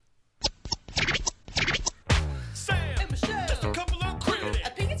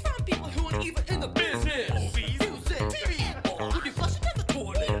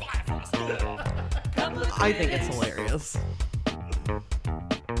I think it's hilarious.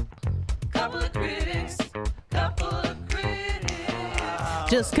 Couple of critics.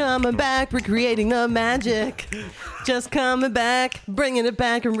 Just coming back, recreating the magic. Just coming back, bringing it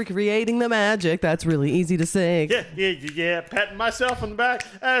back and recreating the magic. That's really easy to sing. Yeah. Patting myself on the back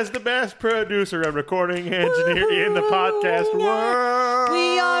as the best producer and recording engineer in the podcast world.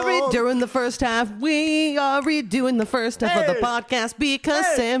 We are redoing the first half. We are redoing the first half of the podcast because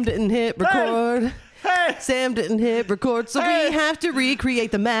Sam didn't hit record. Sam didn't hit record, so we have to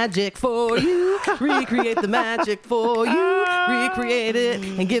recreate the magic for you. Recreate the magic for you. Recreate it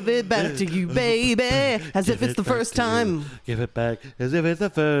and give it back to you, baby, as if it's the first time. Give it back as if it's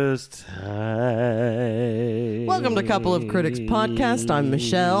the first time. Welcome to Couple of Critics Podcast. I'm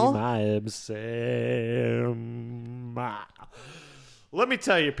Michelle. I am Sam. Let me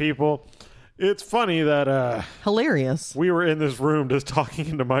tell you, people, it's funny that Hilarious. we were in this room just talking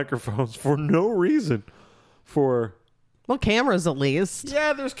into microphones for no reason. Well, cameras at least.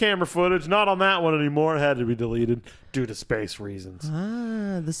 Yeah, there's camera footage. Not on that one anymore. It had to be deleted due to space reasons.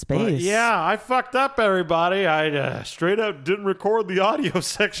 The But space. yeah, I fucked up, everybody. I straight up didn't record the audio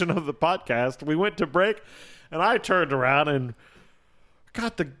section of the podcast. We went to break, and I turned around and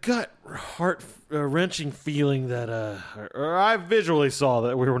got the heart-wrenching feeling that, or I visually saw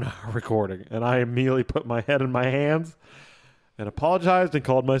that we were not recording, and I immediately put my head in my hands and apologized and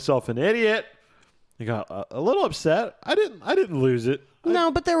called myself an idiot. I got a little upset. I didn't lose it.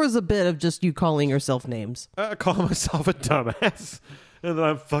 No, but there was a bit of just you calling yourself names. I call myself a dumbass, and then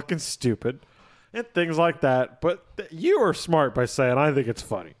I'm fucking stupid, and things like that. But you are smart by saying I think it's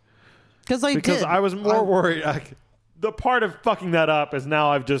funny. Because I was more worried. The part of fucking that up is now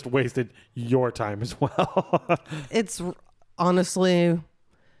I've just wasted your time as well. It's honestly,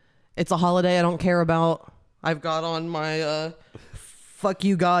 it's a holiday I don't care about. I've got on my fuck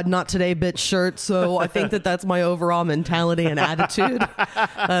you God, not today bitch shirt, so I think that's my overall mentality and attitude.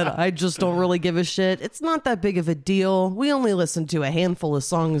 And I just don't really give a shit. It's not that big of a deal. We only listened to a handful of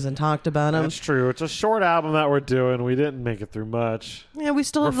songs and talked about them. That's true. It's a short album that we're doing. We didn't make it through much. Yeah, we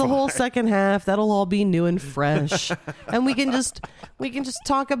still have the whole second half. That'll all be new and fresh. And we can just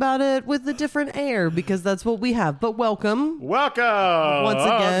talk about it with a different air because that's what we have. But welcome. Once Once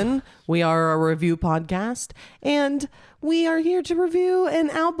again, we are a review podcast, and we are here to review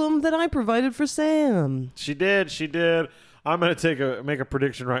an album that I provided for Sam. She did. I'm going to make a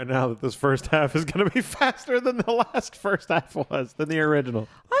prediction right now that this first half is going to be faster than the last first half was, than the original.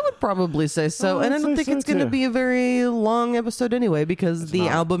 I would probably say so, and I don't think it's going to be a very long episode anyway, because the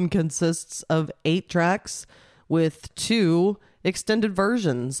album consists of 8 tracks with 2 extended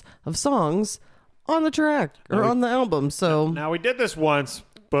versions of songs on the track, or on the album. So Now, we did this once,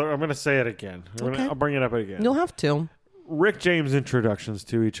 but I'm going to say it again. Okay. I'll bring it up again. you'll have to. Rick James introductions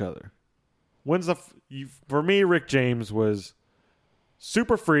to each other. For me, Rick James was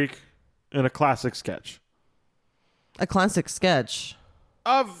Super Freak and a classic sketch A classic sketch.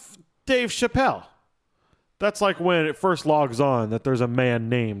 of Dave Chappelle. That's like when it first logs on that there's a man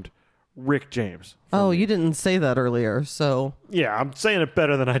named Rick James. Oh, you didn't say that earlier, so Yeah, I'm saying it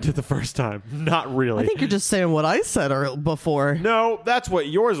better than I did the first time. Not really. I think you're just saying what I said before. No, that's what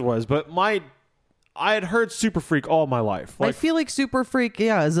yours was, but I had heard Super Freak all my life. I feel like Super Freak,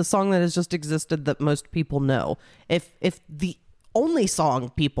 is a song that has just existed that most people know. If the only song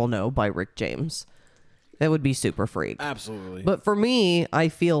people know by Rick James, that would be Super Freak. Absolutely. But for me, I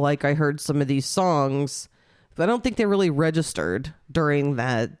feel like I heard some of these songs, but I don't think they really registered during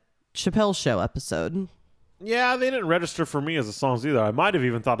that Chappelle Show episode. Yeah, they didn't register for me as the songs either. I might have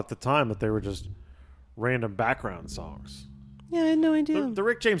even thought at the time that they were just random background songs. Yeah, I had no idea. The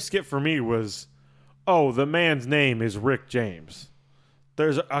Rick James skit for me was, oh, the man's name is Rick James.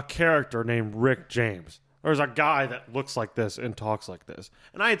 There's a character named Rick James. There's a guy that looks like this and talks like this.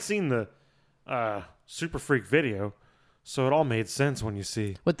 And I had seen the Super Freak video, so it all made sense when you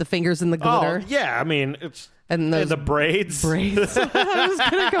see. With the fingers in the glitter. Oh, yeah, I mean, it's... And those the braids. I was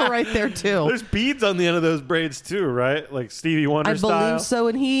going to go right there, too. There's beads on the end of those braids, too, right? Like Stevie Wonder I style. believe so,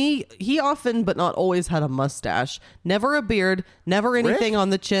 and he often, but not always, had a mustache. Never a beard, never anything on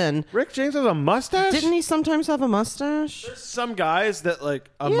the chin. Rick James has a mustache? Didn't he sometimes have a mustache? There's some guys that, like,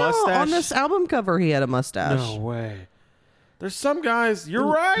 a Yeah, mustache. on this album cover, he had a mustache. No way. There's some guys, you're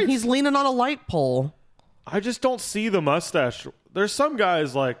right. He's leaning on a light pole. I just don't see the mustache. There's some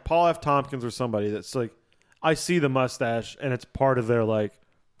guys like Paul F. Tompkins or somebody that's like, I see the mustache and it's part of their like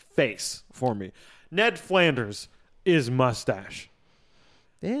face for me. Ned Flanders is mustache.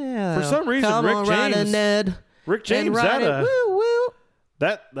 Yeah. For some reason, Come Rick on, ride James- it, Ned. Rick James And ride had it. a, Woo, woo.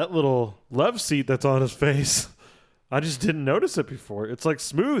 that little love seat that's on his face. I just didn't notice it before. It's like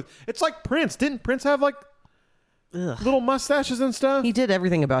smooth. It's like Prince. Didn't Prince have like little mustaches and stuff. He did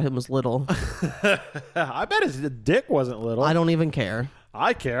everything about him was little. I bet his dick wasn't little. I don't even care.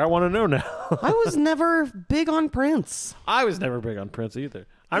 I care. I want to know now. I was never big on Prince. I was never big on Prince either.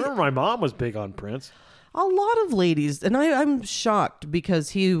 I remember my mom was big on Prince. A lot of ladies, and I'm shocked because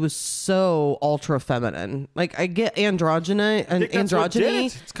he was so ultra feminine. Like, I get androgyny and That's what did androgyny,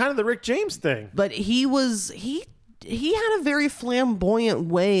 it. It's kind of the Rick James thing. but he had a very flamboyant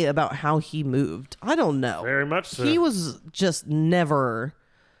way about how he moved. I don't know. Very much so. He was just never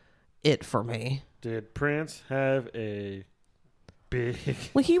it for me. Did Prince have a big...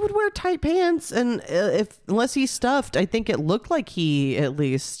 Well, he would wear tight pants, and unless he's stuffed, I think it looked like he at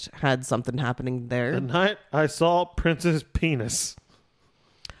least had something happening there. The night I saw Prince's penis.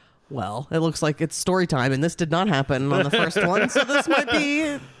 Well, it looks like it's story time, and this did not happen on the first one, so this might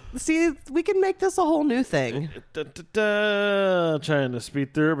be... See, we can make this a whole new thing. Trying to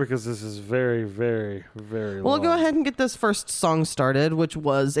speed through because this is very, very, very Well, long. go ahead and get this first song started, which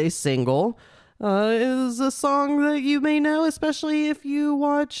was a single. It was a song that you may know, especially if you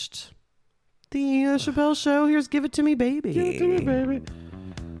watched the Chappelle Show. Here's "Give It to Me, Baby." Give it to me, baby.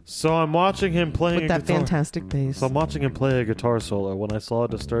 So I'm watching him playing With a that guitar. fantastic bass. So I'm watching him play a guitar solo when I saw a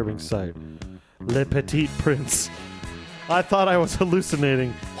disturbing sight. Le Petit Prince. I thought I was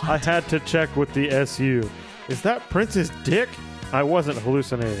hallucinating. I had to check with the SU. Is that Prince's dick? I wasn't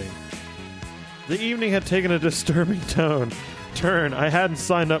hallucinating. The evening had taken a disturbing turn. I hadn't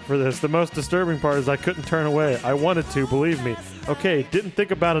signed up for this. The most disturbing part is I couldn't turn away. I wanted to, believe me. Okay, didn't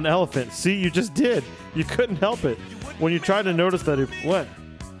think about an elephant. See, you just did. You couldn't help it. When you tried to notice that what?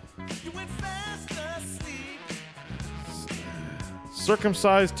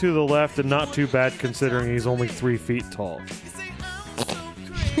 Circumcised to the left and not too bad considering he's only 3 feet tall.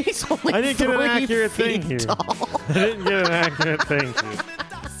 He's only I didn't get an 3 accurate thing feet here. tall. I didn't get an accurate thing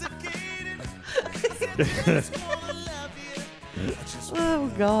here.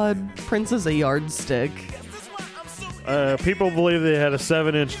 Oh, God. Prince is a yardstick. People believe they had a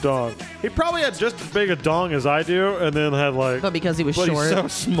 7-inch dong. He probably had just as big a dong as I do, and then had like. But because he was but short. he's so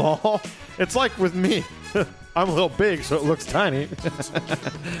small. It's like with me. I'm a little big, so it looks tiny.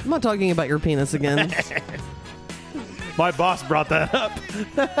 I'm not talking about your penis again. My boss brought that up.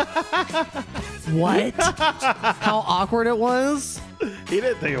 What? How awkward it was? He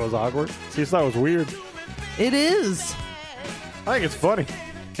didn't think it was awkward. He just thought it was weird. It is. I think it's funny.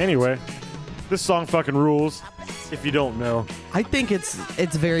 Anyway, this song fucking rules. If you don't know. I think it's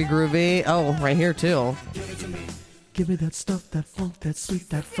very groovy. Oh, right here too. Give me that stuff, that funk, that sweet,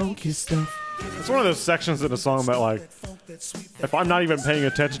 that funky stuff. It's one of those sections in a song that, like, if I'm not even paying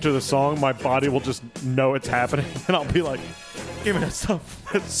attention to the song, my body will just know it's happening, and I'll be like, give me that stuff,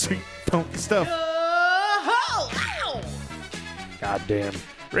 that sweet, funky stuff. God damn.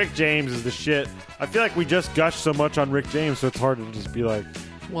 Rick James is the shit. I feel like we just gushed so much on Rick James, so it's hard to just be like,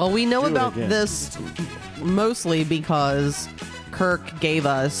 Well, we know Do it about again. this mostly because Kirk gave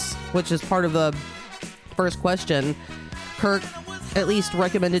us, which is part of the first question. Kirk at least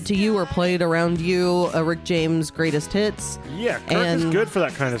recommended to you or played around you a Rick James greatest hits. yeah, Kirk is And- good for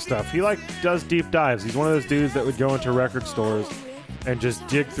that kind of stuff. He, like, does deep dives. He's one of those dudes that would go into record stores and just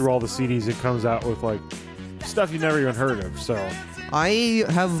dig through all the CDs and comes out with, like, stuff you never even heard of, so... I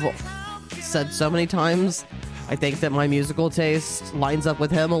have said so many times, I think that my musical taste lines up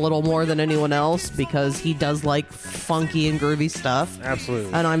with him a little more than anyone else because he does like funky and groovy stuff.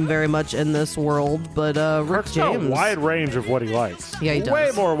 Absolutely. And I'm very much in this world, but Rick Kirk's got James. a wide range of what he likes. Yeah, he does.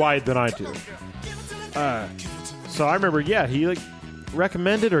 Way more wide than I do. So I remember, yeah, he like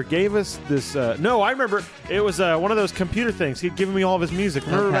recommended or gave us this. No, I remember it was one of those computer things. He'd given me all of his music.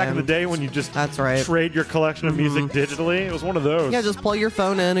 Remember Okay. back in the day when you just That's right. trade your collection of music digitally? It was one of those. Yeah, just plug your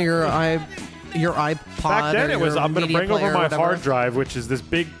phone in or your iPod. Back then or it was, your I'm going to media bring over player or my whatever. hard drive, which is this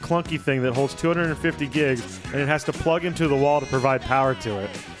big clunky thing that holds 250 gigs, and it has to plug into the wall to provide power to it.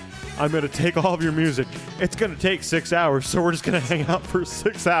 I'm going to take all of your music. It's going to take 6 hours, so we're just going to hang out for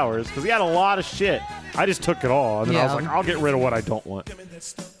 6 hours, because he had a lot of shit. I just took it all, and then I was Yeah. like, I'll get rid of what I don't want.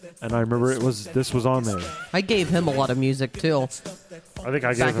 And I remember this was on there. I gave him a lot of music too. I think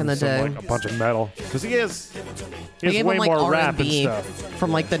I gave Back him in the some, day. like, a bunch of metal, because he I has gave way him like more rap and R&B stuff.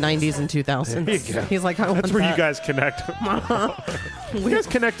 from like the 90s and 2000s. There you go. He's like, I want That's where you that. guys connect. You guys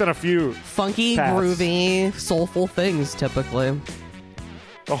connect on a few. Funky, paths. groovy, soulful things typically.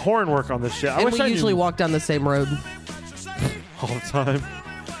 The horn work on this shit. I And wish we I usually knew walk down the same road. all the time.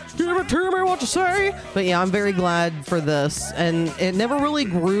 Give it to me what you say. But yeah, I'm very glad for this. And it never really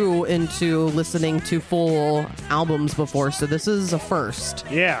grew into listening to full albums before, so this is a first.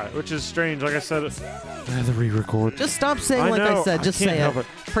 Yeah, which is strange. Like I said, I had to re-record. Just stop saying I like I know, said. I Just can't say help it. it.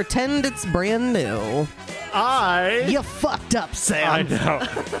 Pretend it's brand new. You fucked up, I Sam. know.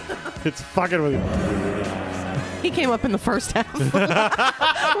 It's fucking with you. He came up in the first half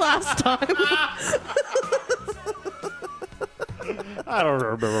last time. I don't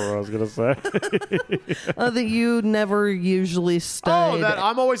remember what I was going to say. That you never usually stayed that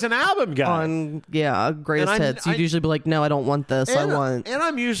I'm always an album guy. on, greatest And hits. You'd usually be like, no, I don't want this. I want... And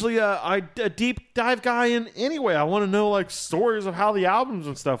I'm usually a deep dive guy in anyway. I want to know like stories of how the albums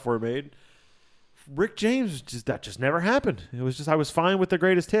and stuff were made. Rick James, that just never happened. It was just, I was fine with the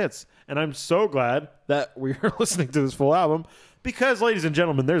greatest hits. And I'm so glad that we are listening to this full album because, ladies and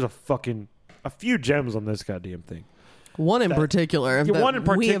gentlemen, there's a few gems on this goddamn thing. One in particular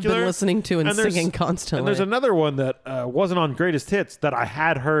that we have been listening to and singing constantly. And there's another one that wasn't on greatest hits that I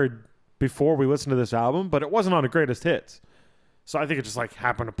had heard before we listened to this album, but it wasn't on a greatest hits. So I think it just like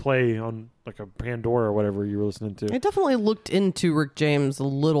happened to play on like a Pandora or whatever you were listening to. I definitely looked into Rick James a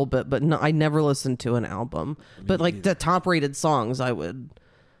little bit, but no, I never listened to an album. But like the top rated songs, I'd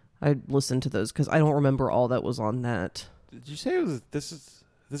listen to those because I don't remember all that was on that. Did you say this is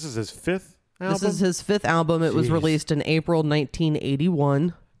his fifth album? This is his fifth album. It was released in April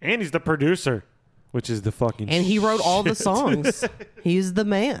 1981. And he's the producer, which is the fucking And he wrote all the shit. songs. He's the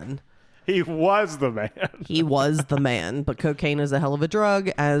man. He was the man. He was the man. But cocaine is a hell of a drug,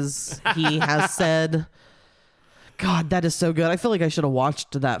 as he has said. God, that is so good. I feel like I should have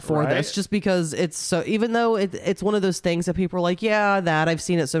watched that for this, just because it's so, even though it's one of those things that people are like, yeah, that I've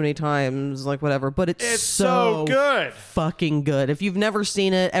seen it so many times, like whatever, but it's so good. Fucking good. If you've never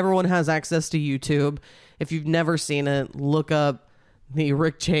seen it, everyone has access to YouTube. If you've never seen it, look up the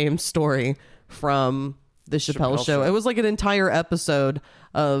Rick James story from the Chappelle Show. It was like an entire episode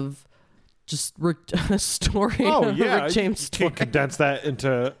of just Rick story. Oh yeah, Rick James you story. can't condense that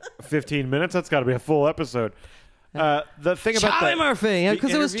into 15 minutes. That's got to be a full episode. The thing about Charlie Murphy,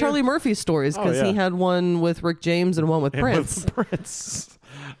 because it was Charlie Murphy's stories, because he had one with Rick James and one with Prince.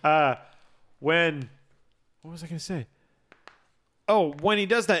 What was I going to say? Oh, when he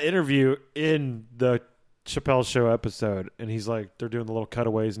does that interview in the Chappelle Show episode, and he's like, they're doing the little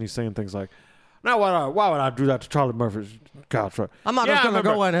cutaways, and he's saying things like, "Now, why would I do that to Charlie Murphy's couch? I'm not just going to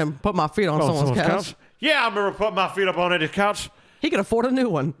go in and put my feet on someone's couch. Yeah, I remember putting my feet up on Eddie's couch. He could afford a new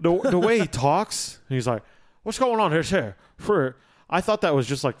one. The way he talks, he's like, what's going on here? I thought that was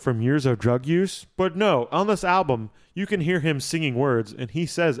just like from years of drug use, but no, on this album, you can hear him singing words, and he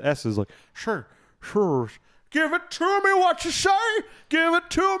says S's like, sure. Give it to me, what you say. Give it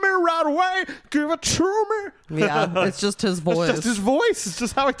to me right away. Give it to me. Yeah, it's just his voice. It's just his voice. It's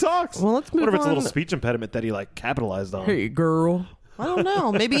just how he talks. Well, let's move on. What if it's a little speech impediment that he like capitalized on? Hey, girl. I don't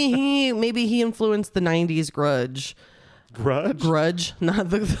know. Maybe he influenced the 90s grudge. Grudge, not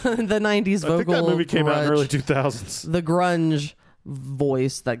the 90s vocal. I think that movie came out in grudge. early 2000s. The grunge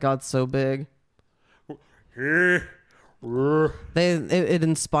voice that got so big. It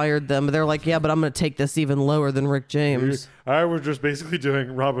inspired them. They're like, yeah, but I'm going to take this even lower than Rick James. I was just basically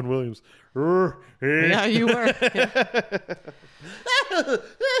doing Robin Williams. Yeah, you were.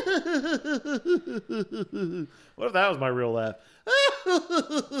 What if that was my real laugh?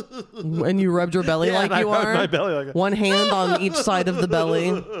 And you rubbed your belly like you are? My belly like that. One hand on each side of the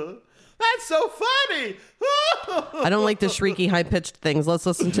belly. That's so funny. I don't like the shrieky, high-pitched things. Let's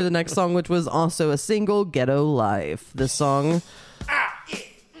listen to the next song, which was also a single, Ghetto Life. This song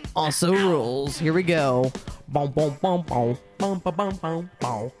also rules. Here we go. I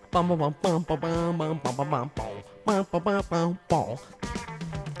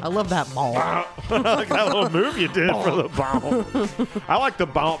love that ball. Like that little move you did for the bump. I like the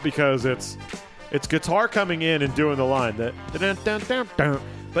bump because it's guitar coming in and doing the line that.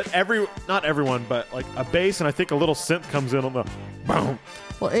 But not everyone, but like a bass and I think a little synth comes in on the boom.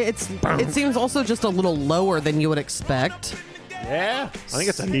 Well, it seems also just a little lower than you would expect. Yeah, I think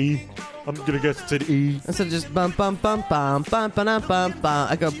it's an E. I'm gonna guess it's an E. Instead of just bum bum bum bum bum ba bum bum,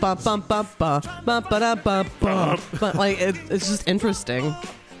 I go bum bum bum bum bum ba bum bum. But like it's just interesting.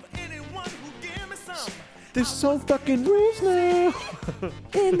 There's so fucking rules now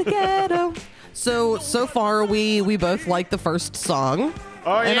in the ghetto. So far we both like the first song.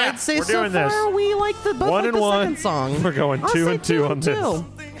 Oh yeah, and I'd say we're so doing far this. we like the both one like and the one. second song. We're going 2 and 2 on this.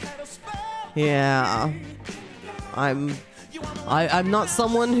 Yeah, I'm not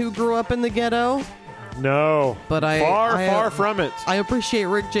someone who grew up in the ghetto. No, but far from it. I appreciate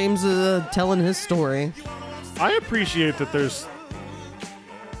Rick James telling his story. I appreciate that there's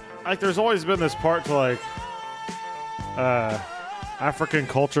always been this part to like African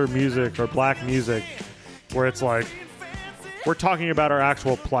culture music or black music where it's like we're talking about our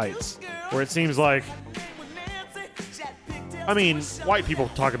actual plights, where it seems like I mean, white people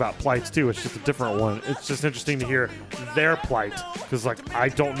talk about plights too. It's just a different one. It's just interesting to hear their plight because, like, I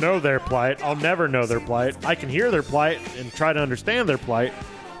don't know their plight. I'll never know their plight. I can hear their plight and try to understand their plight,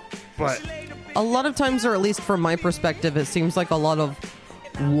 but A lot of times, or at least from my perspective, it seems like a lot of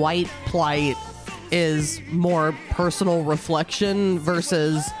white plight is more personal reflection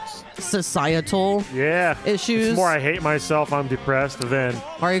versus societal yeah, issues. It's more I hate myself. I'm depressed than.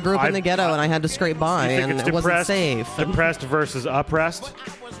 Or I grew up in the ghetto and I had to scrape by You think and it's it wasn't depressed, safe. depressed versus oppressed.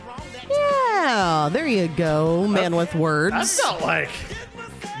 Yeah, there you go, man with words. That felt like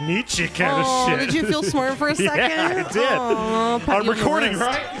Nietzsche kind of shit. Did you feel smart for a second? Yeah, I did. Aw, pat I'm you on the recording, wrist.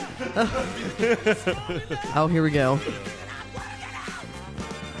 right? Oh, here we go.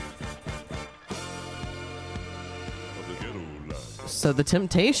 So the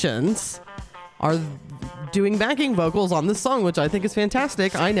Temptations are doing backing vocals on this song, which I think is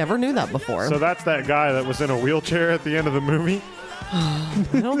fantastic. I never knew that before. So that's that guy that was in a wheelchair at the end of the movie. I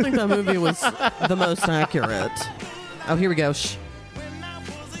don't think that movie was the most accurate. Oh, here we go. Shh.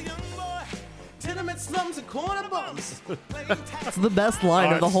 It's the best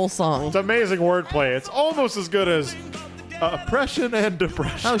line of the whole song. It's amazing wordplay. It's almost as good as oppression and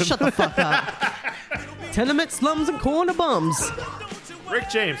depression. Oh, shut the fuck up. Tenement slums and corner bums. Rick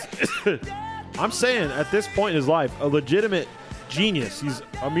James. I'm saying at this point in his life, a legitimate genius. He's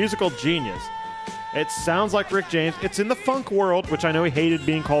a musical genius. It sounds like Rick James. It's in the funk world, which I know he hated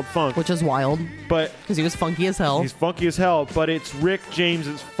being called funk. Which is wild, but because he was funky as hell. he's funky as hell, but it's Rick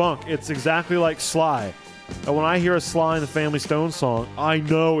James's funk. It's exactly like Sly. And when I hear a Sly and the Family Stone song, I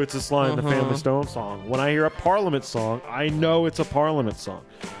know it's a Sly and the Family Stone song. When I hear a Parliament song, I know it's a Parliament song.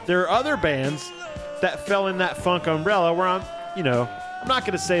 There are other bands that fell in that funk umbrella where I'm not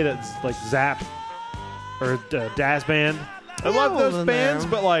going to say that it's like Zapp or Daz Band. I love those bands,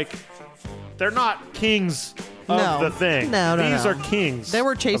 but like they're not kings of the thing. No, These are kings. They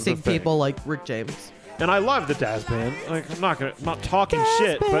were of the chasing thing. people like Rick James. And I love the Daz Band. Like I'm not talking Jazz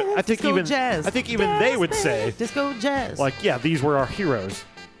shit, band, but I think disco even jazz. I think even Jazz they would band, say disco jazz. like, yeah, these were our heroes.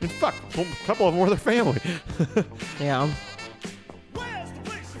 And fuck, a couple of them were their family. yeah.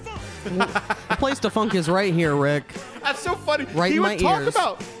 The place to funk is right here, Rick. That's so funny. Right he in would my talk ears.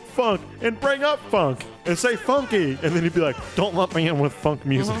 about funk and bring up funk and say funky, and then he'd be like, "Don't let me in with funk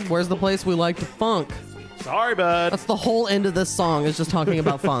music." Where's the place we like to funk? Sorry, bud. That's the whole end of this song is just talking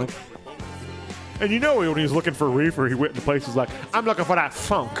about funk. And you know when he was looking for reefer, he went to places like, "I'm looking for that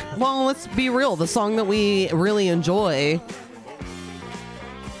funk." Well, let's be real. The song that we really enjoy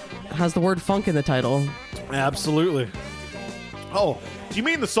has the word funk in the title. Absolutely. Oh, do you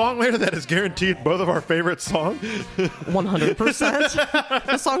mean the song later that is guaranteed both of our favorite songs? 100%.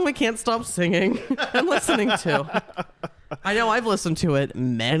 The song we can't stop singing and listening to. I know I've listened to it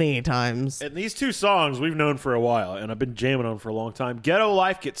many times. And these two songs we've known for a while, and I've been jamming on for a long time. Ghetto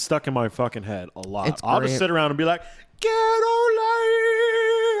Life gets stuck in my fucking head a lot. It's I'll just great. sit around and be like, Ghetto Life,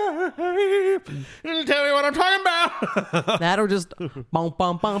 and tell me what I'm talking about. That or just bum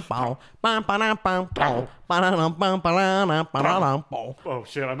bum bum bum bum bum bum bum bum bum bum bum. Oh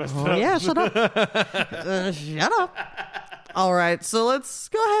shit, I messed it Oh up. yeah, shut up. Shut up. All right, so let's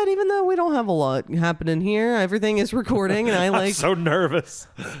go ahead. Even though we don't have a lot happening here, everything is recording, and I I'm like. so nervous.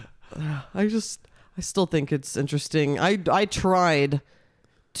 I still think it's interesting. I tried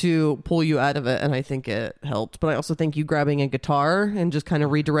to pull you out of it, and I think it helped. But I also think you grabbing a guitar and just kind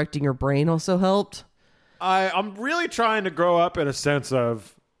of redirecting your brain also helped. I'm really trying to grow up in a sense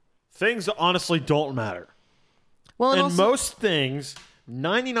of things honestly don't matter. Well, And also, most things,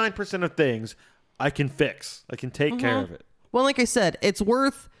 99% of things, I can fix. I can take care of it. well, like I said,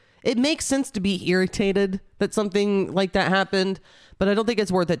 it makes sense to be irritated that something like that happened, but I don't think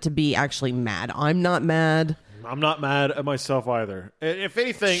it's worth it to be actually mad. I'm not mad. I'm not mad at myself either. If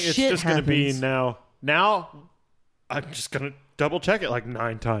anything, it's Shit just going to be happens. now. Now, I'm just going to double check it like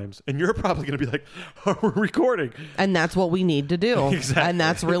 9 times. And you're probably going to be like, are we recording? And that's what we need to do. Exactly. And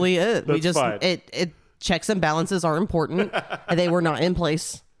that's really it. We That's just fine. it checks and balances are important. And they were not in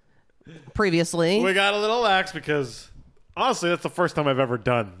place previously. We got a little lax because, honestly, that's the first time I've ever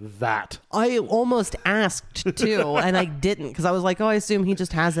done that. I almost asked to, and I didn't because I was like, oh, I assume he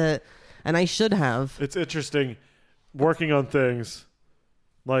just has it, and I should have. It's interesting working on things.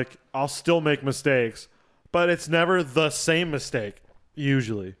 Like, I'll still make mistakes, but it's never the same mistake,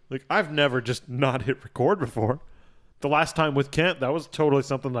 usually. Like, I've never just not hit record before. The last time with Kent, that was totally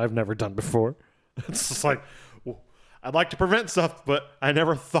something that I've never done before. It's just like, well, I'd like to prevent stuff, but I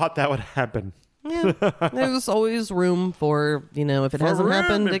never thought that would happen. Yeah, there's always room for, if it hasn't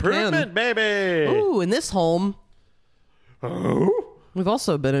happened, it can. Improvement, baby. Ooh, in this home, Oh, We've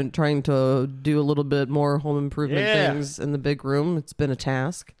also been trying to do a little bit more home improvement things in the big room. It's been a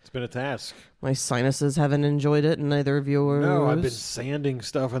task. It's been a task. My sinuses haven't enjoyed it, and neither of yours. No, I've been sanding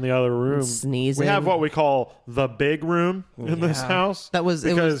stuff in the other room. Sneezing. We have what we call the big room in this house.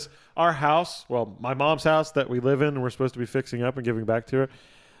 Because our house, well, my mom's house that we live in, and we're supposed to be fixing up and giving back to her.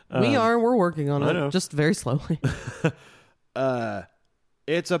 We're working on I it, know. just very slowly.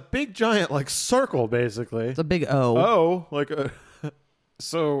 It's a big giant like circle, basically. It's a big O. Oh, like a.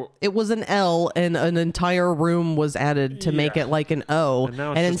 So it was an L, and an entire room was added to make it like an O. And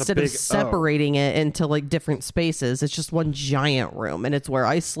now it's and just a instead of big O. separating it into like different spaces, it's just one giant room, and it's where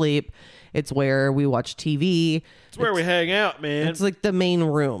I sleep. It's where we watch TV. It's where we hang out, man. It's like the main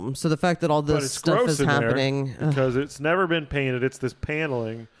room. So the fact that all But this it's stuff gross is in there happening. because it's never been painted. It's this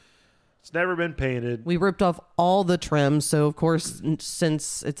paneling. It's never been painted. We ripped off all the trim, so of course,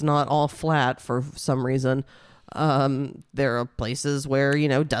 since it's not all flat for some reason, there are places where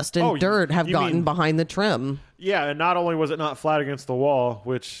dust and dirt have gotten behind the trim. Yeah, and not only was it not flat against the wall,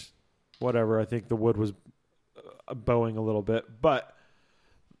 which, whatever, I think the wood was bowing a little bit, but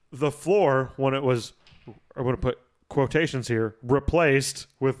the floor, when it was, I'm going to put quotations here, replaced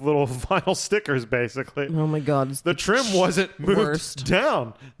with little vinyl stickers, basically. Oh my God. The trim wasn't moved worst.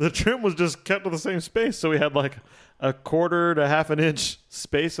 down. The trim was just kept to the same space, so we had like a quarter to half an inch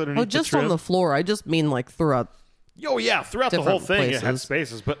space underneath just the trim. on the floor. I just mean like throughout. Oh, yeah, throughout the whole different thing, it had places.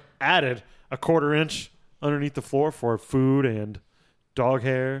 spaces, but added a quarter inch underneath the floor for food and dog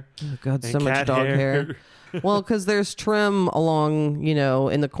hair. Oh God, and so much cat dog hair. Well, because there's trim along,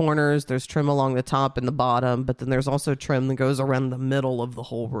 in the corners. There's trim along the top and the bottom, but then there's also trim that goes around the middle of the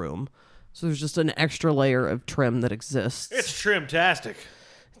whole room. So there's just an extra layer of trim that exists. It's trim-tastic.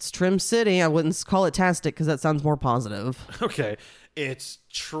 It's Trim City. I wouldn't call it tastic because that sounds more positive. Okay, it's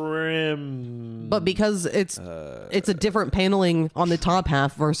trim. But because it's a different paneling on the top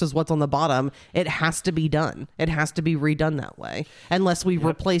half versus what's on the bottom, it has to be done. It has to be redone that way, unless we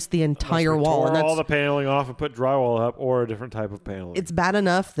replace the entire wall. Tore And that's all the paneling off and put drywall up, or a different type of paneling. it's bad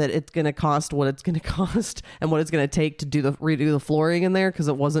enough that it's going to cost what it's going to cost and what it's going to take to redo the flooring in there because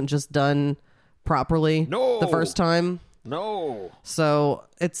it wasn't just done properly the first time. No. So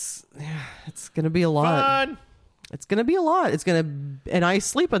it's going to be a lot. Fun. It's going to be a lot. And I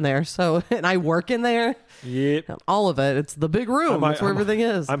sleep in there. So, and I work in there. Yep. All of it. It's the big room. That's where everything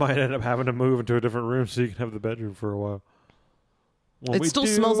is. I might end up having to move into a different room so you can have the bedroom for a while. It still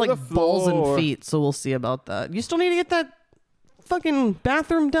smells like balls and feet. So we'll see about that. You still need to get that fucking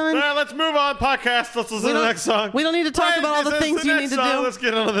bathroom done. All right, let's move on. Podcast. Let's listen to the next song. We don't need to talk about all the things you need to do. Let's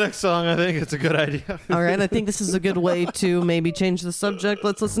get on to the next song. I think it's a good idea. All right, I think this is a good way to maybe change the subject.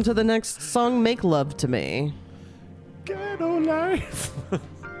 Let's listen to the next song, Make Love to Me. Ghetto life.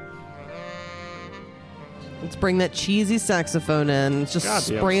 Let's bring that cheesy saxophone in. It's just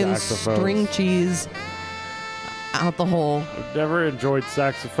Goddamn spraying saxophones. string cheese out the hole. I've never enjoyed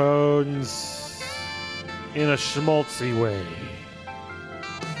saxophones in a schmaltzy way.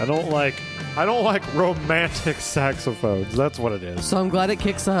 I don't like romantic saxophones. That's what it is. So I'm glad it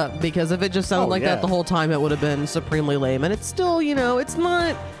kicks up, because if it just sounded like that the whole time, it would have been supremely lame. And it's still, it's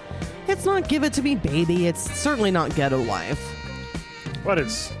not Give It To Me Baby. It's certainly not Ghetto Life. But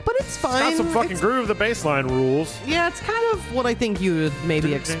it's fine. got some fucking groove. The bass line rules. Yeah, it's kind of what I think you would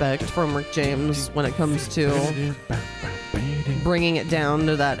maybe expect from Rick James when it comes to bringing it down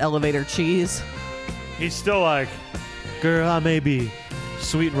to that elevator cheese. He's still like, girl, I may be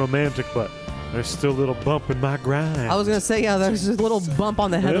sweet and romantic, but there's still a little bump in my grind. I was going to say, yeah, there's a little bump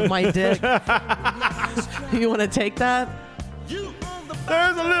on the head of my dick. You want to take that?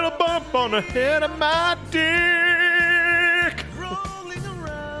 There's a little bump on the head of my dick.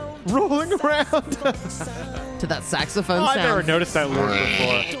 Rolling around. To that saxophone I sound. never noticed that lyric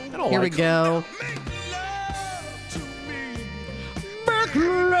before. I don't Here we like go. Make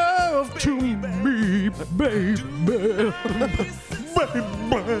love to me, baby. Baby.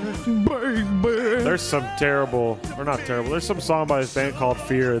 There's some terrible, or not terrible, there's some song by this band called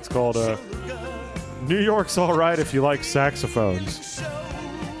Fear. It's called New York's Alright If You Like Saxophones.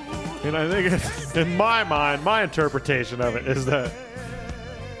 And I think in my mind, my interpretation of it is that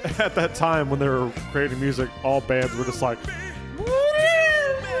at that time when they were creating music, all bands were just like,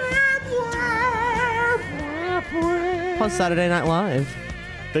 Plus Saturday Night Live.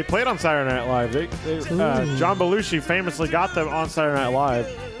 they played on Saturday Night Live. John Belushi famously got them on Saturday Night Live,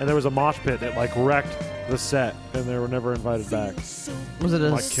 and there was a mosh pit that like wrecked the set, and they were never invited back. Was it a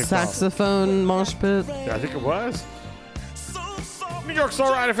Like kicked saxophone mosh pit? Yeah, I think it was. New York's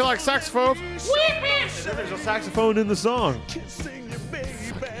Alright If You Like Saxophones. There's a saxophone in the song. Fucking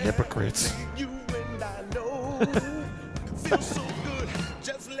hypocrites.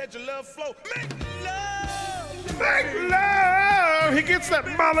 Let your love flow. Make love. Make love. He gets that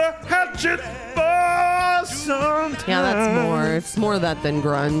mother hatchet for some time. Yeah, that's more. It's more of that than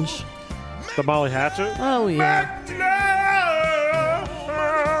grunge. The Molly Hatchet? Oh, yeah. Make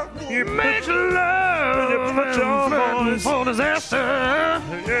love. You make love. You put your voice for disaster.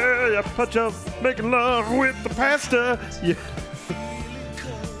 Yeah, you put your making love with the pastor. Yeah.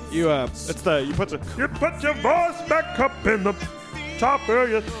 You put your voice back up in the top of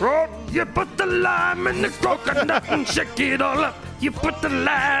your throat. You put the lime in the coconut and shake it all up. You put the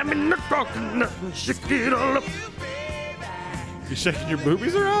lime in the coconut and shake it all up. You shaking your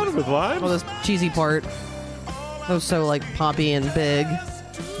boobies around with lime? Oh, this cheesy part. That was so, like, poppy and big.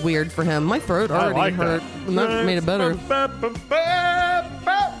 Weird for him. My throat already like hurt. that. And that made it better.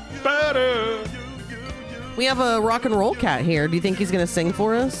 We have a rock and roll cat here. Do you think he's going to sing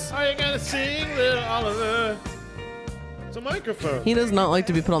for us? Are you gonna sing, little Oliver? It's a microphone. He does not like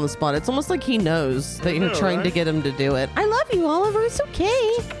to be put on the spot. It's almost like he knows that you're trying to right? get him to do it. I love you, Oliver. It's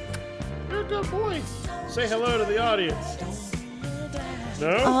okay. You're a good boy. Say hello to the audience.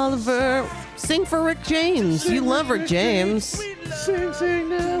 No? Oliver, sing for Rick James. You love Rick James. Sing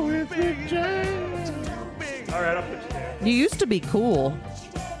now with Rick James. All right, I'll put you there. You used to be cool.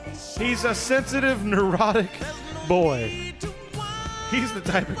 He's a sensitive, neurotic boy. He's the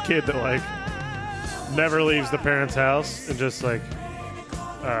type of kid that, like, never leaves the parents' house and just, like,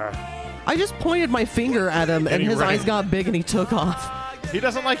 I just pointed my finger at him, and he his ran. eyes got big, and he took off. he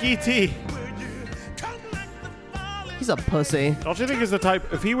doesn't like E.T. He's a pussy. Don't you think he's the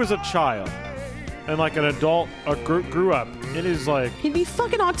type, if he was a child and, like, an adult grew up, it is like, He'd be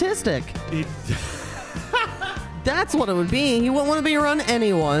fucking autistic. he, That's what it would be. He wouldn't want to be around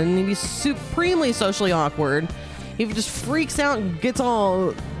anyone. He'd be supremely socially awkward. He just freaks out and gets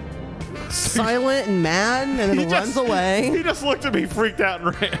all silent and mad and then runs away. He just looked at me, freaked out,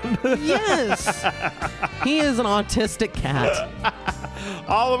 and ran. Yes. He is an autistic cat.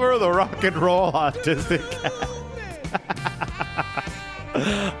 Oliver the rock and roll autistic cat.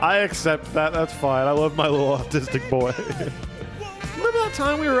 I accept that. That's fine. I love my little autistic boy. Remember that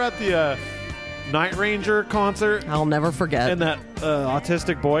time we were at the Night Ranger concert I'll never forget. and that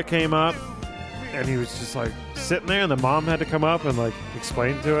autistic boy came up and he was just like sitting there and the mom had to come up and like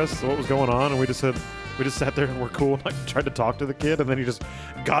explain to us what was going on and we just sat there and we're cool and like tried to talk to the kid and then he just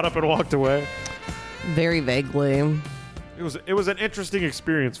got up and walked away. Very vaguely. It was an interesting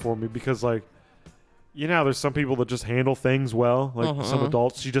experience for me because like you know, there's some people that just handle things well. Like some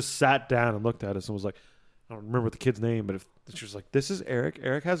adults, she just sat down and looked at us and was like, I don't remember the kid's name, but she was like, this is Eric.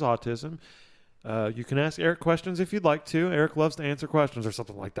 Eric has autism. You can ask Eric questions if you'd like to. Eric loves to answer questions or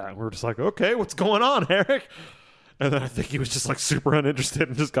something like that. And we were just like, okay, what's going on, Eric? And then I think he was just like super uninterested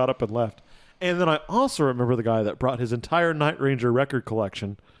and just got up and left. And then I also remember the guy that brought his entire Night Ranger record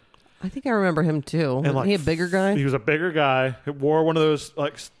collection. I think I remember him too. And Wasn't like, he a bigger guy? He was a bigger guy. He wore one of those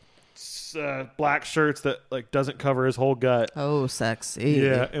like black shirts that like doesn't cover his whole gut. Oh, sexy.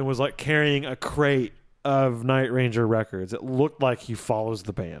 Yeah, and was like carrying a crate of Night Ranger records. It looked like he follows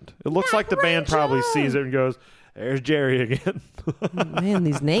the band. It looks like the band probably sees it and goes, there's Jerry again. Man,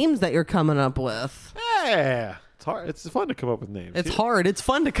 these names that you're coming up with. Yeah. It's hard. It's fun to come up with names. It's hard. It's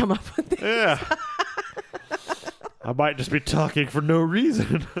fun to come up with these. Yeah. I might just be talking for no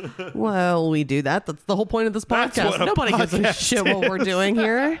reason. Well, we do that. That's the whole point of this That's podcast. what a Nobody gives a podcast shit what we're doing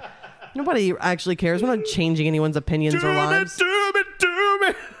here. Nobody actually cares. We're not changing anyone's opinions or lives. Do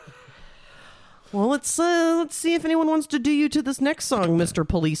me. Well, let's see if anyone wants to do you to this next song, Mr.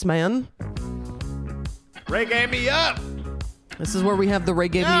 Policeman. Reggae me up. This is where we have the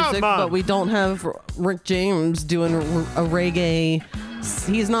reggae Yeah, music, man. but we don't have Rick James doing a reggae.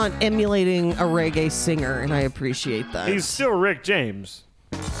 He's not emulating a reggae singer, and I appreciate that. He's still Rick James.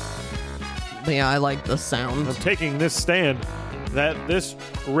 But yeah, I like the sound. I'm taking this stand that this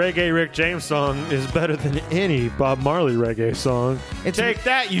reggae Rick James song is better than any Bob Marley reggae song. Take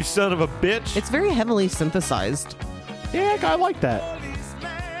that, you son of a bitch. It's very heavily synthesized. Yeah, I like that.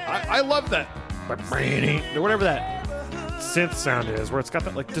 I love that. Whatever that synth sound is, where it's got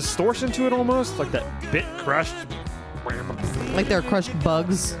that like distortion to it almost, like that bit crushed. Like they're crushed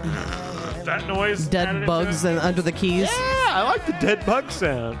bugs, That noise. added dead into bugs it. and under the keys. Yeah, I like the dead bug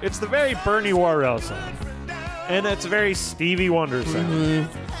sound. It's the very Bernie Worrell sound. And it's a very Stevie Wonder sound.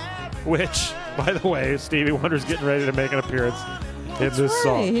 Which, by the way, Stevie Wonder's getting ready to make an appearance in this Right.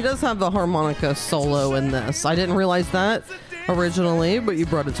 song. He does have a harmonica solo in this. I didn't realize that originally, but you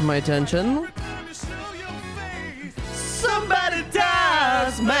brought it to my attention. Somebody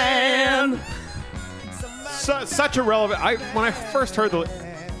dies, man. Such a relevant. When I first heard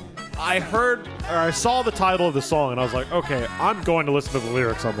I heard I saw the title of the song and I was like, okay, I'm going to listen to the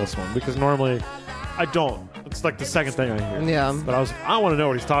lyrics on this one because normally I don't. It's like the second thing I hear. Yeah. But I want to know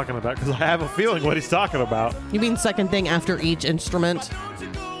what he's talking about because I have a feeling what he's talking about. You mean second thing after each instrument?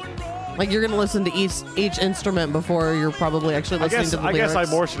 Like you're going to listen to each instrument before you're probably actually listening to the I lyrics? guess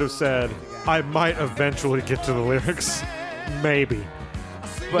I more should have said I might eventually get to the lyrics. Maybe.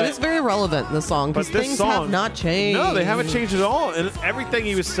 But it's very relevant, the song, because things have not changed. No, they haven't changed at all. And everything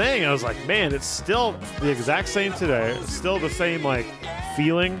he was saying, I was like, man, it's still the exact same today. It's still the same, like,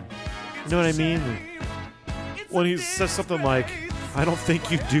 feeling. You know what I mean? When he says something like, I don't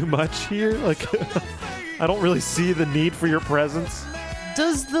think you do much here. Like, I don't really see the need for your presence.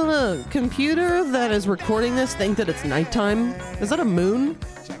 Does the computer that is recording this think that it's nighttime? Is that a moon?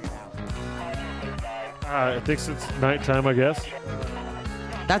 I think it's nighttime, I guess.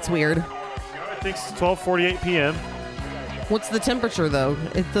 That's weird. I think it's 12:48 p.m. What's the temperature, though?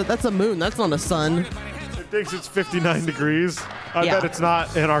 That's a moon. That's not a sun. It thinks it's 59 degrees. I Yeah. bet it's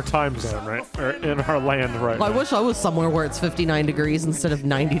not in our time zone, right? Or in our land right Well, I now. wish I was somewhere where it's 59 degrees instead of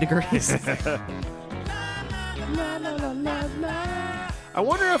 90 degrees. I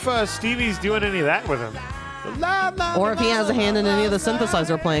wonder if Stevie's doing any of that with him. Or if he has a hand in any of the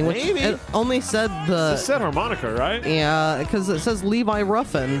synthesizer playing, which Maybe. it only said the... It said harmonica, right? Yeah, because it says Levi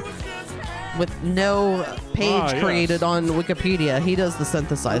Ruffin with no page yes. created on Wikipedia. He does the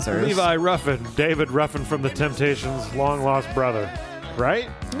synthesizers. Levi Ruffin, David Ruffin from the Temptations' long-lost brother, right?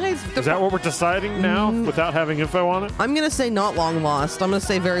 Is that what we're deciding now without having info on it? I'm going to say not long lost. I'm going to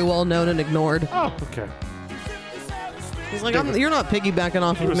say very well known and ignored. Oh, okay. He's like, you're not piggybacking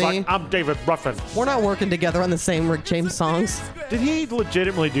off He of was me. like, I'm David Ruffin. We're not working together on the same Rick James songs. Did he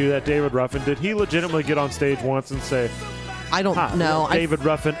legitimately do that, David Ruffin? Did he legitimately get on stage once and say, I don't Hi, know. David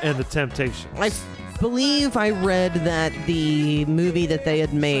Ruffin and the Temptations? I believe I read that the movie that they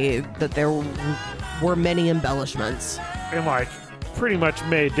had made, that there were many embellishments. And like, pretty much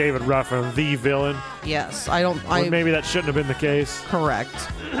made David Ruffin the villain. Yes, I don't... Or maybe that shouldn't have been the case. Correct.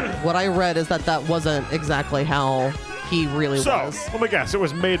 What I read is that wasn't exactly how he really So, was. let me guess, it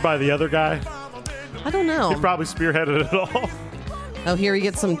was made by the other guy? I don't He know. probably spearheaded it all. Oh, here you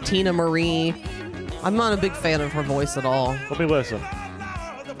get some Tina Marie. I'm not a big fan of her voice at all. Let me listen. I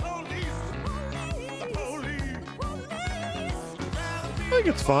think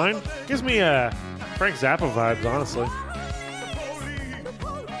it's fine. Gives me Frank Zappa vibes, honestly.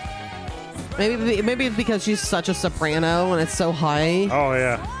 Maybe it's because she's such a soprano and it's so high. Oh,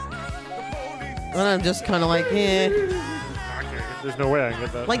 yeah. And I'm just kind of like, eh. There's no way I can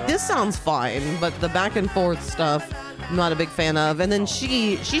get that. Like, this sounds fine, but the back and forth stuff, I'm not a big fan of. And then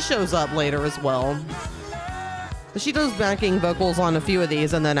she shows up later as well. But she does backing vocals on a few of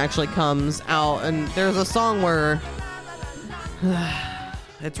these and then actually comes out. And there's a song where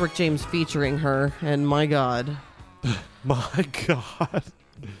it's Rick James featuring her. And my God, My God.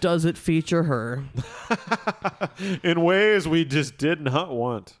 does it feature her? In ways we just did not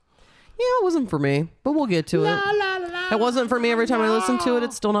want. Yeah, it wasn't for me, but we'll get to it. It wasn't for me every time I listened to it.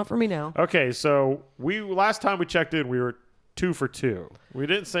 It's still not for me now. Okay, so last time we checked in, we were 2 for 2. We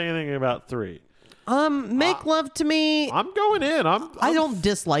didn't say anything about 3. Make Love to Me. I'm going in. I don't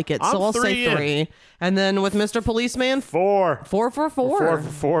dislike it, so I'm I'll say 3 in. 3. And then with Mr. Policeman, 4. 4 for 4. 4 for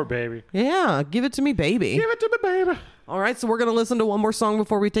 4, baby. Yeah, give it to me, baby. Give it to me, baby. All right, so we're going to listen to one more song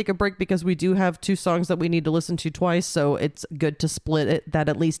before we take a break because we do have 2 songs that we need to listen to twice, so it's good to split that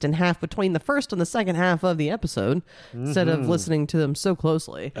at least in half between the first and the second half of the episode instead of listening to them so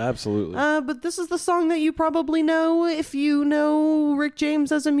closely. Absolutely. But this is the song that you probably know if you know Rick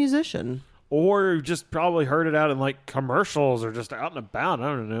James as a musician. Or you just probably heard it out in like commercials or just out and about. I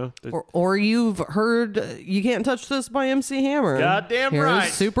don't know. Or you've heard You Can't Touch This by MC Hammer. Goddamn Here's right.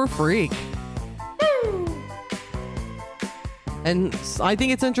 Super Freak. And I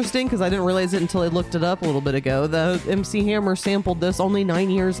think it's interesting because I didn't realize it until I looked it up a little bit ago. The MC Hammer sampled this only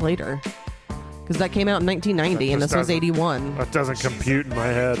 9 years later. Because that came out in 1990 and just this was doesn't- 81. That doesn't compute in my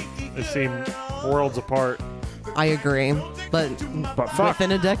head. They seem worlds apart. I agree. But But fuck.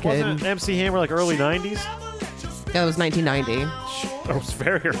 within a decade. Wasn't MC Hammer like early 90s? Yeah, it was 1990. That was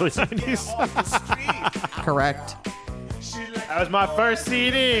very early 90s. Correct. That was my first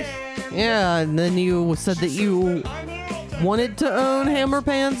CD. Yeah, and then you said that you wanted to own Hammer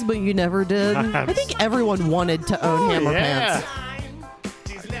Pants, but you never did. I think everyone wanted to own Hammer Pants.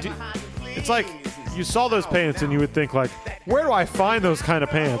 It's like you saw those pants and you would think like, where do I find those kind of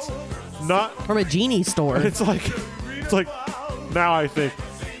pants? Not. From a genie store. It's like now I think,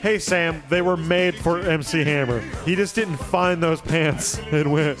 hey Sam, they were made for MC Hammer. He just didn't find those pants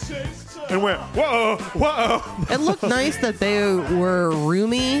and went, whoa, whoa. It looked nice that they were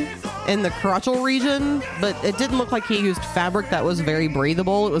roomy, in the crotchal region, but it didn't look like he used fabric that was very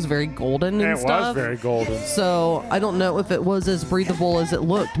breathable. It was very golden and It stuff. was very golden. So I don't know if it was as breathable as it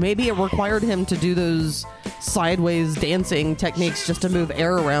looked. Maybe it required him to do those sideways dancing techniques just to move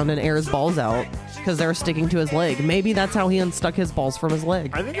air around and air his balls out because they were sticking to his leg. Maybe that's how he unstuck his balls from his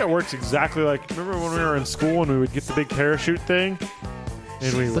leg. I think it works exactly like, remember when we were in school and we would get the big parachute thing?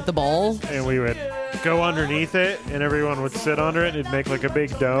 And we With the ball? and we would go underneath it, and everyone would sit under it, and it'd make like a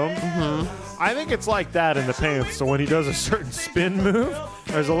big dome. Mm-hmm. I think it's like that in the pants. So when he does a certain spin move,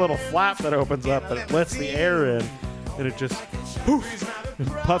 there's a little flap that opens up, and it lets the air in, and it just poof, and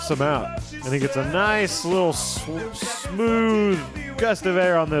puffs him out. And he gets a nice little smooth gust of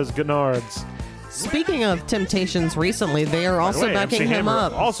air on those Gennards. Speaking of Temptations recently, they are By the also way, backing MC him Hammer,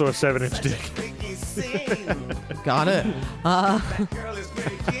 up. Also a 7-inch dick. Got it.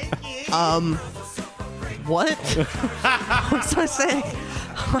 What? What was I saying?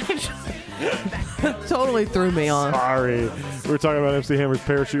 Totally threw me off. Sorry. We were talking about MC Hammer's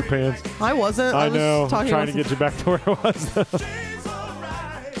parachute pants. I wasn't. I was know. I'm talking trying to about get you back to where I was.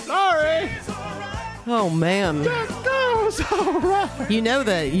 Sorry. Oh, man. Goes all right. You know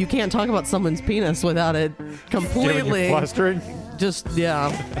that you can't talk about someone's penis without it Giving you completely flustering. just, yeah.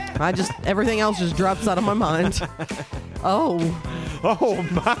 Everything else just drops out of my mind. Oh,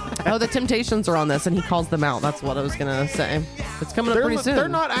 the Temptations are on this, and he calls them out. That's what I was going to say. It's coming up pretty soon. They're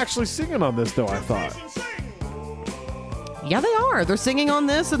not actually singing on this, though, I thought. Yeah, they are. They're singing on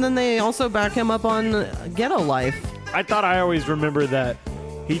this, and then they also back him up on Ghetto Life. I thought I always remember that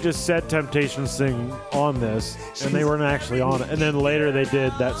he just said Temptations sing on this, and they weren't actually on it. And then later they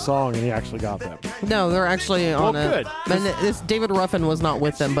did that song, and he actually got them. No, they're actually on Well, it. good. And this David Ruffin was not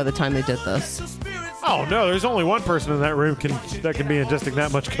with them by the time they did this. Oh, no, there's only one person in that room that can be ingesting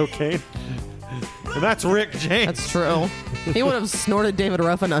that much cocaine. And that's Rick James. That's true. He would have snorted David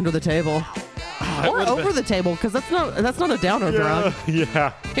Ruffin under the table. Or over the table, because that's not a downer drug.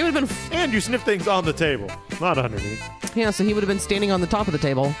 Yeah. He would have been... And you sniff things on the table, not underneath. Yeah, so he would have been standing on the top of the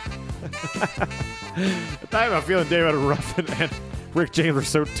table. I have a feeling David Ruffin and Rick James were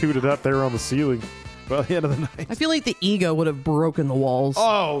so tooted up they were on the ceiling by the end of the night. I feel like the ego would have broken the walls.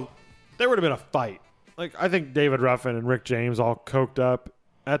 Oh, there would have been a fight. Like, I think David Ruffin and Rick James all coked up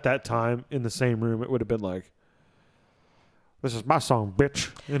at that time in the same room. It would have been like, "This is my song,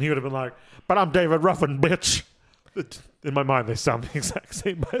 bitch." And he would have been like, "But I'm David Ruffin, bitch." In my mind, they sound the exact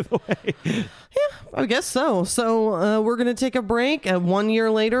same, by the way. I guess so. So we're going to take a break. 1 year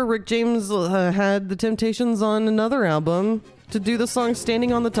later, Rick James had the Temptations on another album to do the song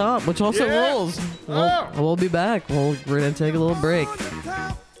Standing on the Top, which also rolls. We'll be back. We're going to take a little break.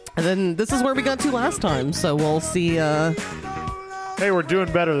 And then this is where we got to last time. So we'll see. Hey, we're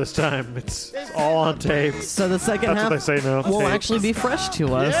doing better this time. It's all on tape. So the second That's half what they say now. will Tape. actually be fresh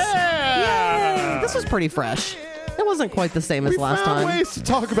to us. Yeah! Yay! This was pretty fresh. It wasn't quite the same as We last found time. ways to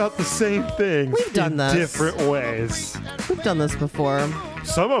talk about the same things. We've done in this. different ways. We've done this before.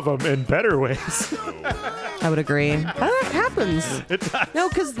 Some of them in better ways. I would agree. That happens. It does. No,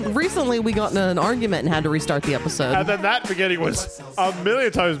 because recently we got in an argument and had to restart the episode. And then that beginning was a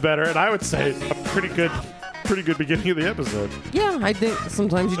million times better, and I would say a pretty good beginning of the episode. Yeah, I think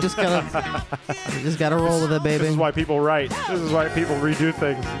sometimes you just gotta roll with it, baby. This is why people write. This is why people redo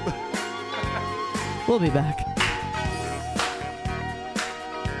things. We'll be back.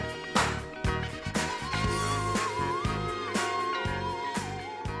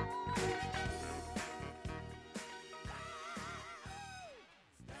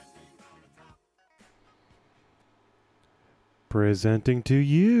 Presenting to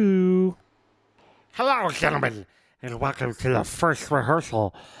you. Hello, gentlemen, and welcome to the first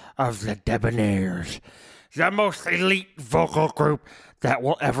rehearsal of the Debonaires, the most elite vocal group that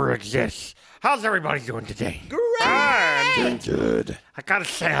will ever exist. How's everybody doing today? Great! Doing good. I gotta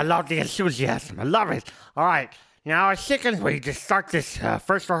say, I love the enthusiasm. I love it. All right, now I think we just start this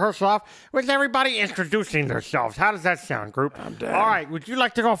first rehearsal off with everybody introducing themselves. How does that sound, group? I'm down. All right, would you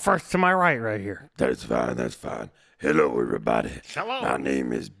like to go first to my right here? That's fine. That's fine. Hello, everybody. Hello. My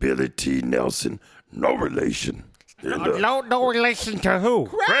name is Billy T. Nelson. No relation. And, No relation to who?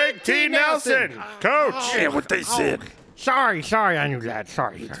 Craig T. Nelson, coach. yeah, what they said. Sorry, I knew that.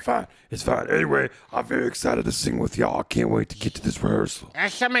 Sorry. It's fine. It's fine. Anyway, I'm very excited to sing with y'all. I can't wait to get to this rehearsal.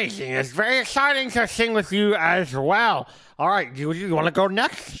 That's amazing. It's very exciting to sing with you as well. All right, you want to go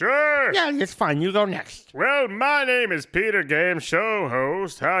next? Sure. Yeah, it's fine. You go next. Well, my name is Peter, game show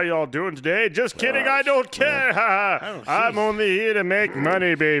host. How y'all doing today? Just kidding, I don't care. I'm only here to make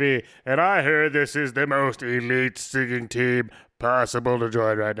money, baby. And I heard this is the most elite singing team possible to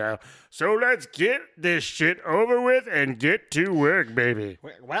join right now. So let's get this shit over with and get to work, baby.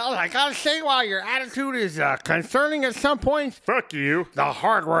 Well, I gotta say, while your attitude is concerning at some points, Fuck you. the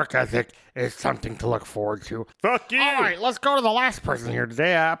hard work ethic is something to look forward to. Fuck you. All right, let's go to the last person here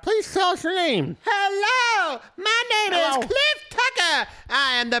today. Please tell us your name. Hello, my name Hello. is Cliff Tucker.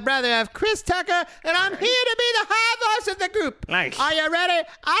 I am the brother of Chris Tucker, and I'm here to be the high voice of the group. Nice. Are you ready?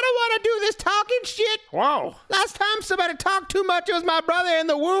 I don't want to do this talking shit. Whoa. Last time somebody talked too much, it was my brother in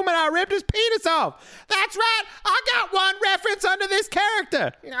the womb, and I ripped his penis off. That's right. I got one reference under this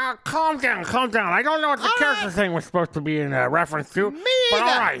character. Calm down. I don't know what the All character right. thing was supposed to be in reference to. Me But all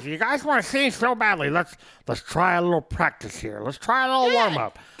either. right, if you guys want to sing so badly, let's try a little practice here. Let's try a little Good. warm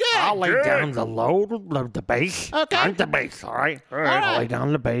up. Good. I'll lay Good. down the load, the bass. Okay. On the bass, all right? All right. I'll lay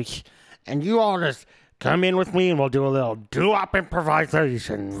down the bass, and you all just come in with me, and we'll do a little doo-wop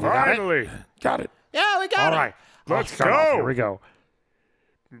improvisation. You got it? Finally. Got it. Yeah, we got All it. right. I'll Let's start off. go. Here we go.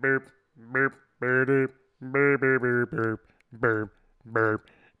 Burp, burp, burp, burp, burp, burp, burp, burp, burp, burp, burp,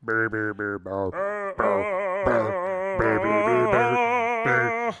 burp, burp, burp, burp, burp,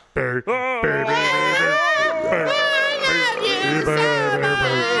 burp, burp, burp,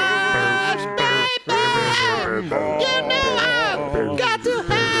 Got to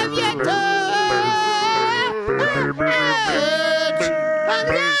have your touch. I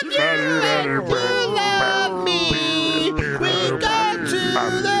love you and you love me. We go to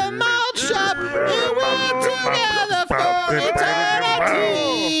the malt shop and we're together for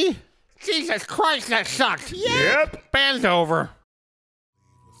eternity. Jesus Christ, that sucked. Yep. Band's over.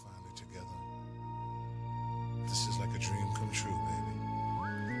 We're finally together. This is like a dream come true, baby.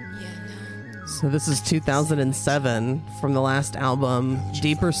 So this is 2007 from the last album,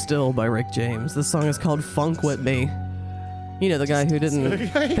 Deeper Still by Rick James. This song is called Funk With Me. You know, the guy who didn't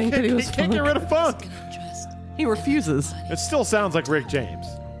think that he was Can't get funk. rid of funk. He refuses. It still sounds like Rick James.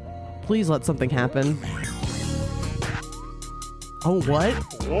 Please let something happen. Oh, what?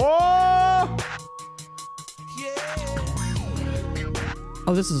 Whoa!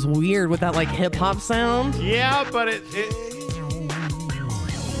 Oh, this is weird with that like hip hop sound. Yeah, but it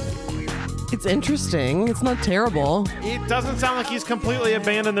It's interesting. It's not terrible. doesn't sound like he's completely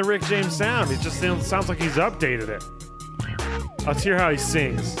abandoned the Rick James sound. It just sounds like he's updated it. Let's hear how he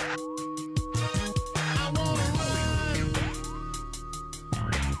sings.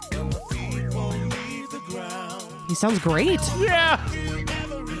 He sounds great. Yeah.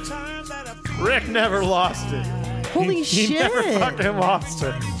 Rick never lost it. Holy He shit. never fucking lost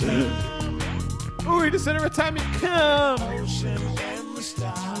it. Ooh, he just said every time he comes.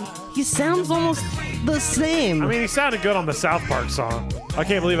 He sounds almost the same. I mean, he sounded good on the South Park song. I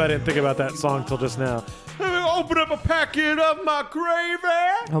can't believe I didn't think about that song till just now. Open up a packet of my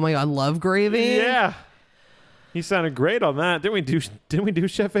gravy. Oh my god, love gravy. Yeah. He sounded great on that. Didn't we do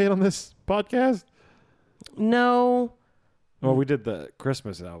Chef 8 on this podcast? No. Well, we did the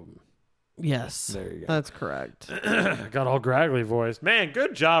Christmas album. Yes. There you go. That's correct. Got all graggly voice. Man,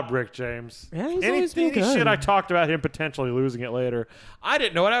 good job, Rick James. Yeah, he's always been any good. shit I talked about him potentially losing it later, I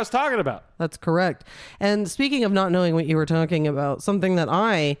didn't know what I was talking about. That's correct. And speaking of not knowing what you were talking about, something that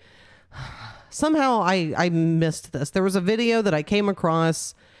I missed this. There was a video that I came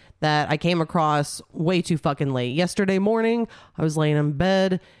across way too fucking late. Yesterday morning, I was laying in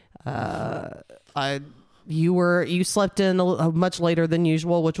bed. You slept in much later than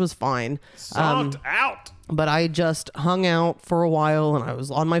usual, which was fine. Zonked out. But I just hung out for a while and I was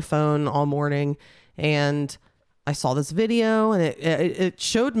on my phone all morning and I saw this video and it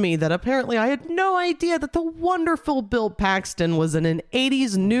showed me that apparently I had no idea that the wonderful Bill Paxton was in an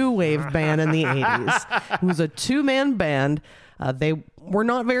 80s new wave band in the 80s. It was a two-man band. They were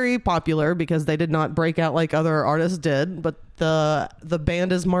not very popular because they did not break out like other artists did, but the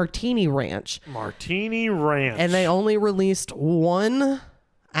band is Martini Ranch. Martini Ranch. And they only released one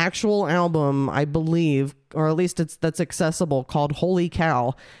actual album, I believe, or at least that's accessible, called Holy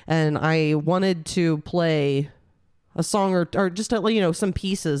Cow. And I wanted to play a song or just some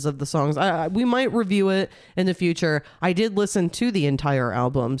pieces of the songs. We might review it in the future. I did listen to the entire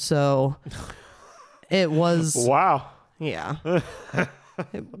album, so it was Wow. yeah.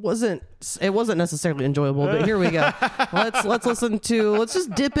 It wasn't necessarily enjoyable, but here we go. Let's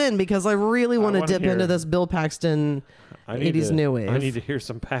just dip in because I really want to wanna dip hear. into this Bill Paxton 80s new wave. I need to hear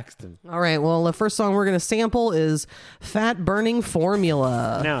some Paxton. All right, well, the first song we're going to sample is Fat Burning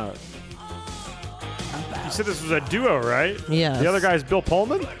Formula. Now, you said this was a duo, right? Yes. The other guy's Bill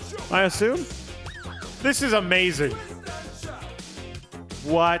Pullman, I assume? This is amazing.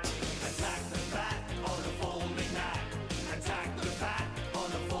 What?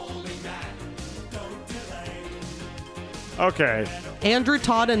 Okay. Andrew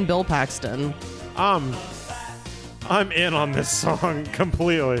Todd and Bill Paxton. I'm in on this song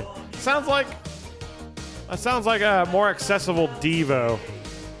completely. Sounds like a more accessible Devo.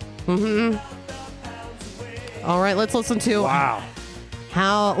 All right, let's listen to Wow.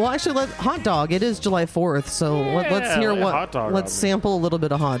 actually, Hot Dog. It is July 4th, so let's hear yeah, Hot Dog let's on me. sample a little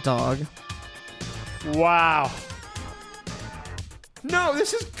bit of Hot Dog. Wow. No,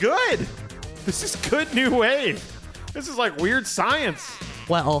 this is good. This is good new wave. This is like Weird Science.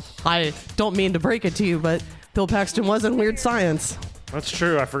 Well, I don't mean to break it to you, but Bill Paxton was in Weird Science That's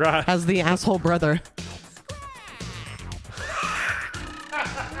true. I forgot. as the asshole brother.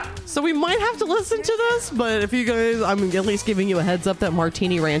 So we might have to listen to this, but if you guys, I'm at least giving you a heads up that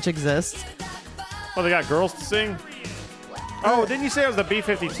Martini Ranch exists. Oh, they got girls to sing? Oh, didn't you say it was the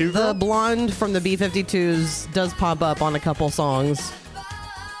B-52 girl? The blonde from the B-52s does pop up on a couple songs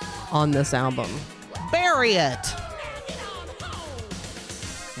on this album. Bury it!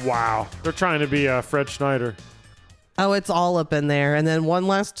 Wow. They're trying to be Fred Schneider. Oh, it's all up in there. And then one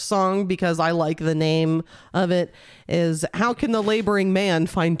last song, because I like the name of it, is How Can the Laboring Man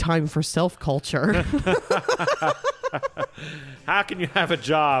Find Time for Self-Culture? How can you have a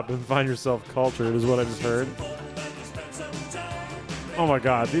job and find yourself cultured is what I just heard. Oh my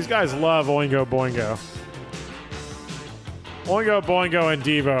god, these guys love Oingo Boingo. Oingo Boingo and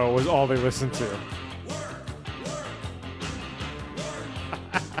Devo was all they listened to.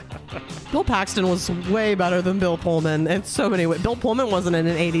 Bill Paxton was way better than Bill Pullman in so many ways. Bill Pullman wasn't in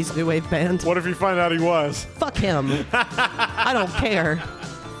an 80s new wave band. What if you find out he was? Fuck him. I don't care.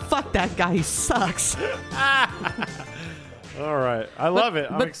 Fuck that guy. He sucks. All right. I love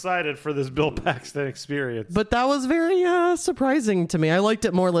it. I'm but- excited for this Bill Paxton experience. But that was very surprising to me. I liked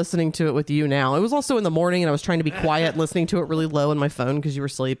it more listening to it with you now. It was also in the morning, and I was trying to be quiet, listening to it really low on my phone because you were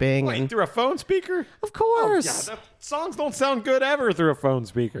sleeping. Wait, and through a phone speaker? of course. Yeah, songs don't sound good ever through a phone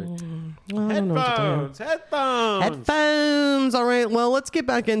speaker. I don't know what to tell you. Headphones. Headphones. All right. Well, let's get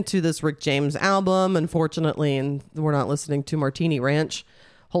back into this Rick James album. Unfortunately, and we're not listening to Martini Ranch.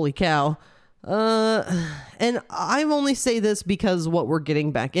 Holy cow. And I only say this because what we're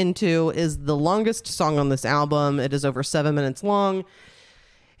getting back into is the longest song on this album. It is over 7 minutes long.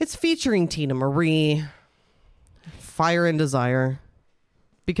 It's featuring Tina Marie, Fire and Desire.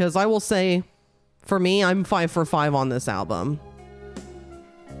 Because I will say, for me, I'm 5 for 5 on this album.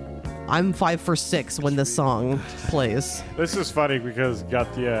 I'm 5 for 6 when this song plays. This is funny because you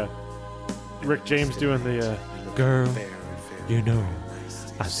got the Rick James doing the girl, you know,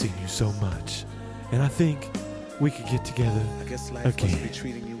 I've seen you so much, and I think we could get together again.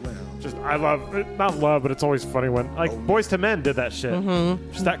 Just I love it, not love, but it's always funny when like Boyz II Men did that shit.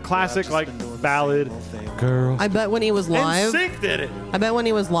 Just that classic like ballad, girl. I bet when he was live, NSYNC did it. I bet when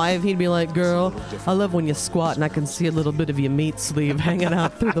he was live, he'd be like, "Girl, I love when you squat and I can see a little bit of your meat sleeve hanging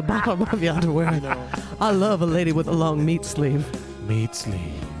out through the bottom of your underwear. I love a lady with a long meat sleeve." Meat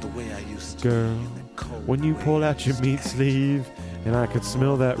sleeve, girl. When you pull out your meat sleeve. And I could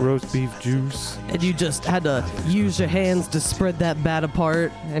smell that roast beef juice. And you just had to use your hands to spread that bat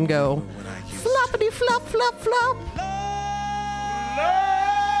apart and go, floppity flop, flop, flop.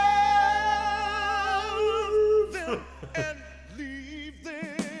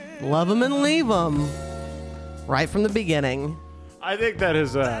 Love them and leave them. Right from the beginning. I think that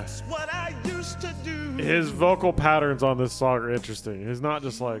his vocal patterns on this song are interesting. He's not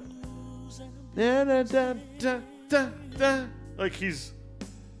just like da, da, da, da, da, da. Like he's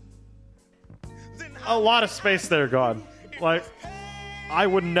a lot of space there gone. Like I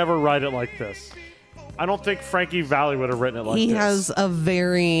would never write it like this. I don't think Frankie Valli would have written it like this. He has a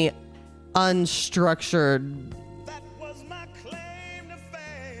very unstructured.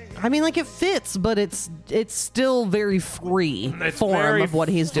 I mean, like it fits, but it's still very free It's form very of what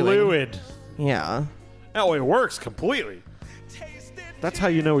he's doing. fluid. Yeah. Oh, it works completely. That's how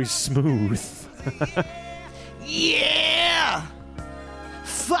you know he's smooth. Yeah!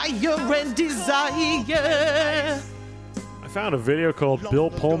 Fire and desire. I found a video called Bill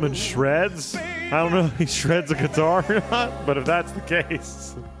Pullman Shreds. I don't know if he shreds a guitar or not, but if that's the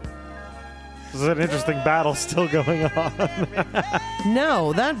case, this is an interesting battle still going on.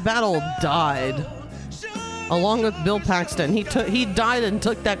 No, that battle died. Along with Bill Paxton. He died and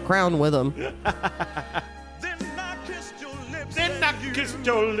took that crown with him. Then I kissed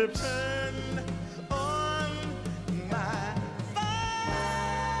your lips.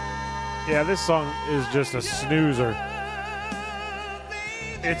 Yeah, this song is just a snoozer.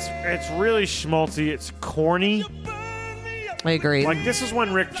 It's really schmaltzy. It's corny. I agree. Like this is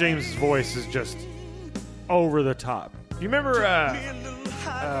when Rick James' voice is just over the top. You remember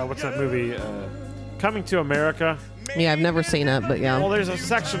what's that movie? Coming to America. Yeah, I've never seen it, but yeah. Well, there's a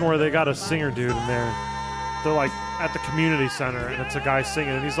section where they got a singer dude in there. They're like at the community center, and it's a guy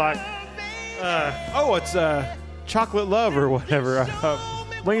singing, and he's like, it's Chocolate Love or whatever.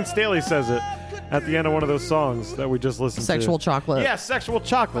 Lane Staley says it at the end of one of those songs that we just listened Sexual to. Chocolate. Yeah, Sexual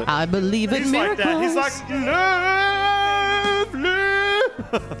Chocolate. I believe in He's miracles. like that. He's like,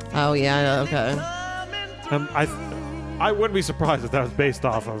 love. Oh, yeah, okay. I wouldn't be surprised if that was based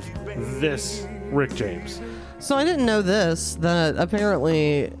off of this Rick James. So I didn't know this, that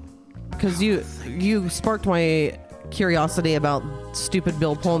apparently, because you sparked my curiosity about stupid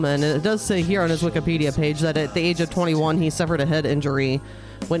Bill Pullman, and it does say here on his Wikipedia page that at the age of 21 he suffered a head injury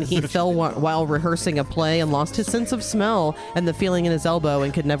when he fell while rehearsing a play and lost his sense of smell and the feeling in his elbow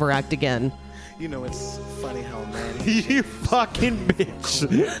and could never act again. You know, it's funny how man. You fucking bitch.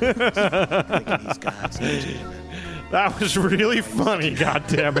 These guys are legitimate. That was really funny,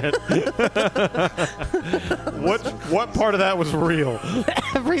 goddammit. What part of that was real?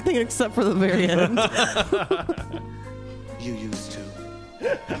 Everything except for the very end. You used to.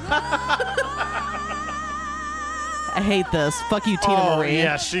 I hate this. Fuck you, Tina Marie.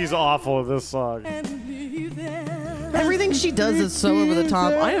 Yeah, she's awful at this song. Everything she does is so over the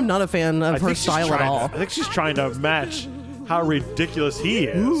top. I am not a fan of her style at all. I think she's trying to match how ridiculous he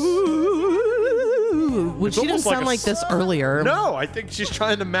is. Ooh, It's she didn't almost like sound a like this earlier. No, I think she's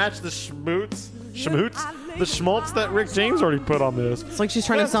trying to match the schmaltz that Rick James already put on this. It's like she's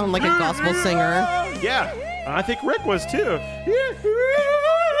trying to sound like a gospel singer. Yeah, I think Rick was too.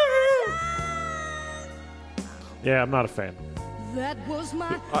 Yeah, I'm not a fan. That was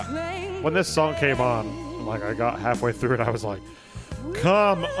my claim. When this song came on, like I got halfway through it, I was like,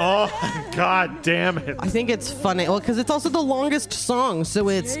 come on, god damn it. I think it's funny. Well, because it's also the longest song, so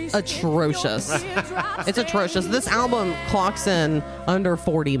it's atrocious. It's atrocious. This album clocks in under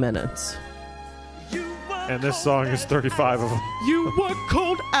 40 minutes. And this song is 35 of them. You were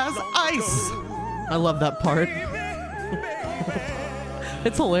cold as ice. I love that part.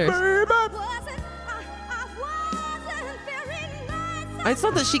 It's hilarious. It's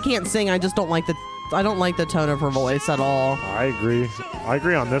not that she can't sing. I just don't like the tone of her voice at all. I agree. I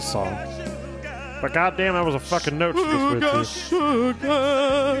agree on this song. But goddamn, that was a fucking note she just went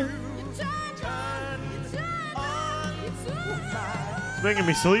to. It's making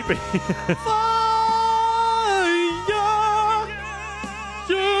me sleepy.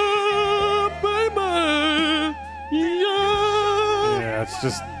 Yeah,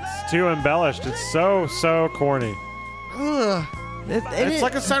 it's too embellished. It's so corny. It's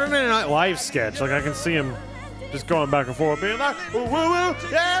like a Saturday Night Live sketch. Like I can see him just going back and forth, being like, "Ooh, woo, woo,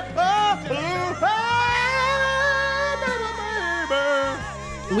 yeah, baby."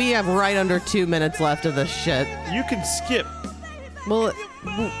 We have right under 2 minutes left of this shit. You can skip. Well,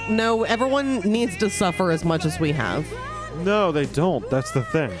 no, everyone needs to suffer as much as we have. No, they don't. That's the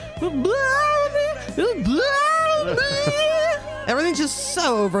thing. Everything's just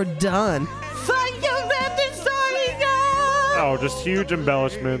so overdone. Oh, just huge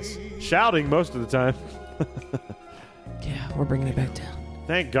embellishments. Shouting most of the time. Yeah, we're bringing it back down.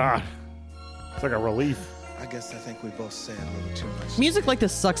 Thank God. It's like a relief. I guess I think we both said a little too much. Music like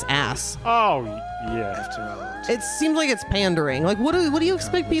this sucks ass. Oh, yeah. After all, It seems like it's pandering. Like, what do you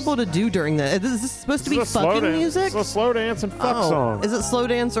expect people to do during this? Is this supposed to be fucking music? It's a slow dance and fuck song. Is it slow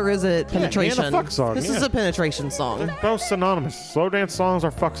dance or is it penetration? and a fuck song, This is yeah. a penetration song. They're both synonymous. Slow dance songs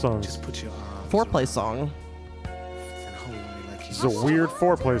are fuck songs. just put your arms Foreplay song. and hold me like It's a weird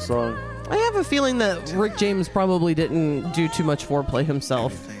foreplay song. I have a feeling that Rick James probably didn't do too much foreplay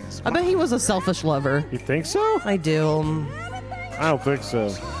himself. I bet he was a selfish lover. You think so? I do. I don't think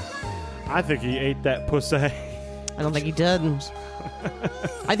so. I think he ate that pussy. I don't think he did.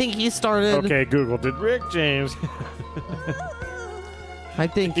 I think he started. Okay, Google. Did Rick James I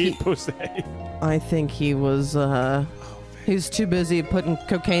think eat he. pussy? I think he was. He was too busy putting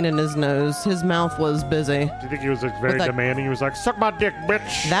cocaine in his nose. His mouth was busy. Do you think he was like, very that- demanding? He was like, suck my dick,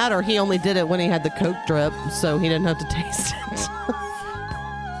 bitch. That, or he only did it when he had the coke drip, so he didn't have to taste it.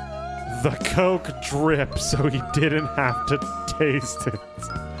 The coke drip, so he didn't have to taste it.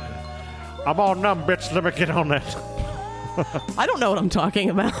 I'm all numb, bitch. Let me get on that. I don't know what I'm talking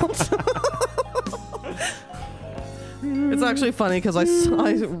about. It's actually funny because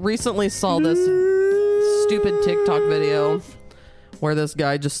I recently saw this stupid TikTok video where this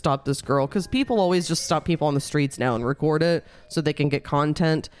guy just stopped this girl, because people always just stop people on the streets now and record it so they can get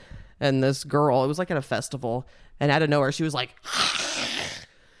content. And this girl, it was like at a festival, and out of nowhere she was like,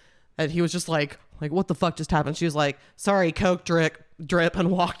 and he was just like what the fuck just happened? She was like, sorry, coke drip, and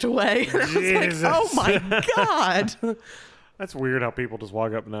walked away. And I was Jesus. like, oh my god. That's weird how people just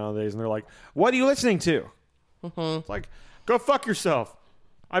walk up nowadays and they're like, what are you listening to? It's like, go fuck yourself.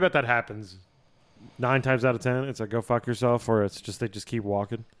 I bet that happens 9 times out of 10. It's like, go fuck yourself, or it's just they just keep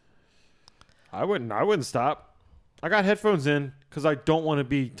walking. I wouldn't stop. I got headphones in because I don't want to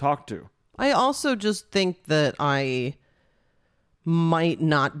be talked to. I also just think that I might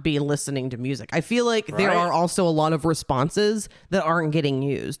not be listening to music. I feel like there Right. are also a lot of responses that aren't getting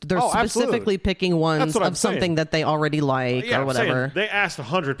used. They're Oh, specifically absolutely. picking ones That's what I'm of something saying. that they already like Yeah, or I'm saying, whatever. they asked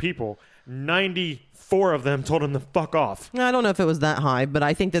 100 people. 94 of them told them to fuck off. I don't know if it was that high, but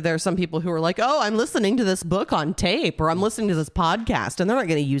I think that there are some people who are like, oh, I'm listening to this book on tape or I'm listening to this podcast, and they're not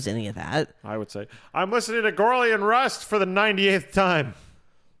going to use any of that. I would say, I'm listening to Gorley and Rust for the 98th time.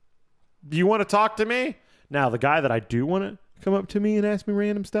 Do you want to talk to me? Now, the guy that I do want to come up to me and ask me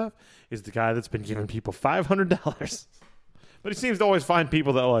random stuff is the guy that's been giving people $500. But he seems to always find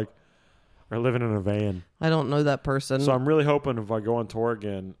people that like are living in a van. I don't know that person. So I'm really hoping if I go on tour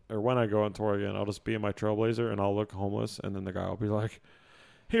again, or when I go on tour again, I'll just be in my Trailblazer and I'll look homeless, and then the guy will be like,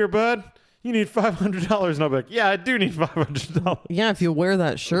 "Here, bud, you need $500," and I'll be like, "Yeah, I do need $500." Yeah, if you wear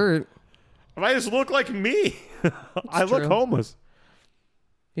that shirt. If I just look like me, I look true. homeless.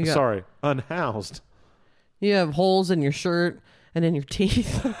 You got, Sorry, unhoused. You have holes in your shirt and in your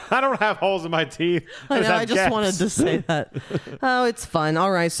teeth. I don't have holes in my teeth. I know, I have just gaps. wanted to say that. Oh, it's fun.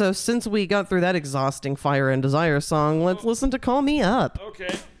 All right, so since we got through that exhausting Fire and Desire song, let's listen to Call Me Up.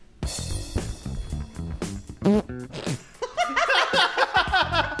 Okay.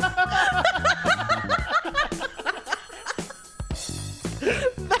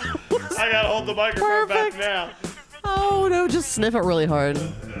 I gotta hold the microphone back Perfect. now. Oh, no, just sniff it really hard.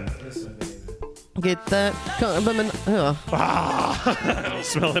 Get that. Ugh. I don't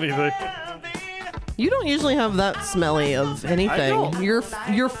smell anything. You don't usually have that smelly of anything. don't. Your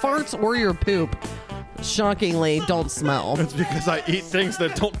farts or your poop, shockingly, don't smell. It's because I eat things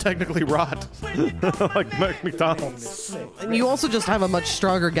that don't technically rot, like McDonald's. And you also just have a much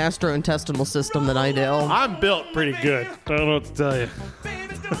stronger gastrointestinal system than I do. I'm built pretty good. I don't know what to tell you.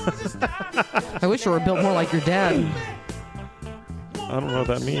 I wish you were built more like your dad, I don't know what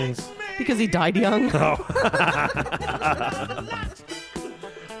that means. because he died young.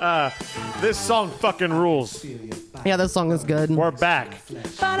 This song fucking rules. Yeah, this song is good. We're back.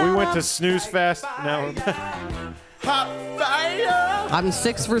 We went to Snooze Fest. Now we're back. I'm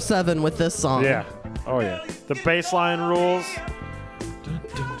 6 for 7 with this song. Yeah. Oh, yeah. The bass line rules.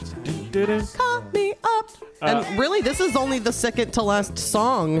 Call me up. And really, this is only the second to last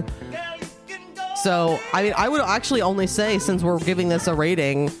song. So, I mean, I would actually only say, since we're giving this a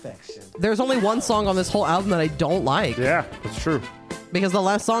rating, there's only one song on this whole album that I don't like. Yeah, that's true. Because the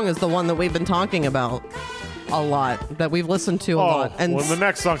last song is the one that we've been talking about a lot, that we've listened to a lot. And when the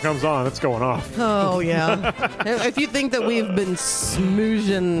next song comes on, it's going off. oh, yeah. If you think that we've been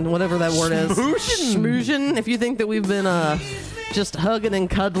smoozing, whatever that word is. Smoozing? If you think that we've been just hugging and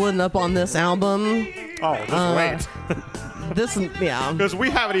cuddling up on this album, Oh, just wait. yeah. Because we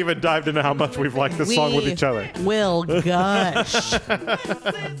haven't even dived into how much we've liked this song with each other. Will gush.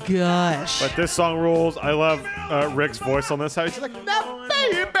 Gush. But this song rules. I love Rick's voice on this. How he's like, "No,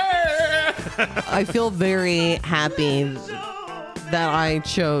 baby." I feel very happy that I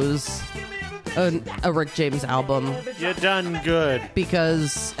chose a Rick James album, You done good.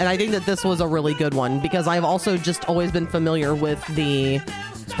 because, and I think that this was a really good one, because I've also just always been familiar with the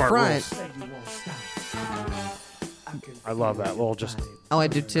front. rules. I love that little just. Oh, I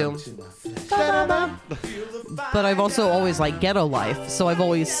do too. But I've also always liked Ghetto Life, so I've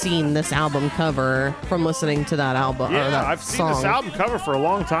always seen this album cover from listening to that album. or Yeah, that I've seen song. this album cover for a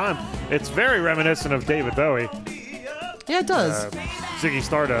long time. It's very reminiscent of David Bowie, Yeah, it does. Ziggy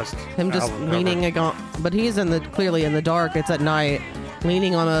Stardust. Him just album cover. leaning but he's clearly in the dark. It's at night,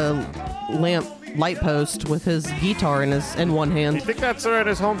 leaning on a light post with his guitar in one You hand. think that's in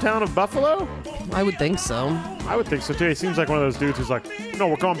his hometown of Buffalo? I would think so. I would think so too. He seems like one of those dudes who's like, no,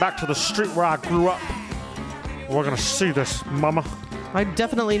 we're going back to the street where I grew up. We're gonna see this, mama. I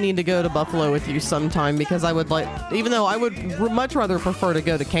definitely need to go to Buffalo with you sometime, because I would even though I would much rather prefer to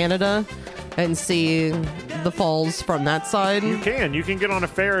go to Canada and see the falls from that side. You can get on a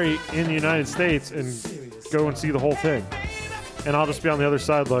ferry in the United States and go and see the whole thing. And I'll just be on the other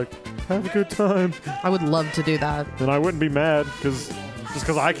side like, have a good time. I would love to do that. And I wouldn't be mad, because just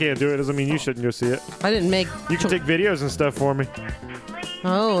because I can't do it doesn't mean you shouldn't go see it. I didn't make. You can take videos and stuff for me.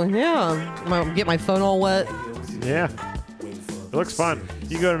 Oh yeah, get my phone all wet. Yeah. It looks fun. You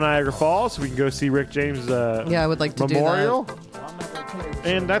can go to Niagara Falls. We can go see Rick James' Yeah, I would like to memorial.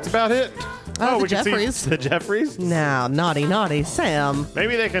 And that's about it. Oh, the we can see Jeffries. the Jeffries. do that. Now, naughty Sam.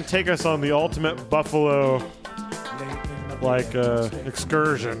 Maybe they can take us on the ultimate Buffalo like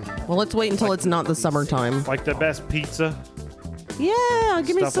excursion, Well, let's wait until it's not the summertime. like the best pizza. Yeah,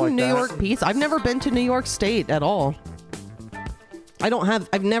 give me Stuff some like New that. York pizza. I've never been to New York State at all.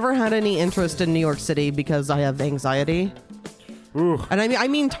 I've never had any interest in New York City because I have anxiety. Ooh. And I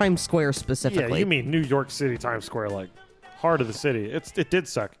mean Times Square Yeah, specifically. you mean New York City, Times Square, like heart of the city. It did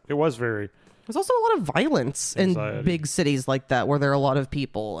suck. It was very. There's also a lot of violence Anxiety. in big cities like that where there are a lot of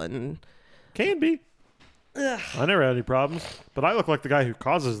people and Can be. I never had any problems, but I look like the guy who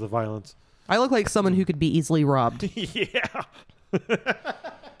causes the violence. I look like someone who could be easily robbed. Yeah.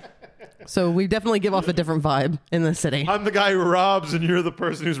 So we definitely give off a different vibe in the city. I'm the guy who robs, and you're the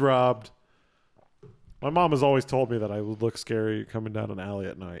person who's robbed. My mom has always told me that I would look scary coming down an alley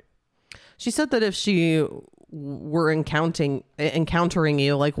at night. She said that if she were encountering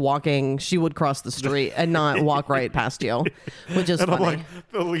you, like walking, she would cross the street and not walk right past you, which is And funny. I'm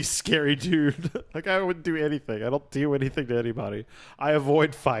like the least scary dude. Like I wouldn't do anything. I don't do anything to anybody. I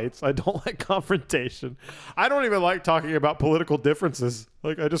avoid fights. I don't like confrontation. I don't even like talking about political differences.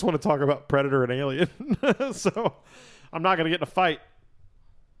 Like I just want to talk about Predator and Alien. So I'm not going to get in a fight.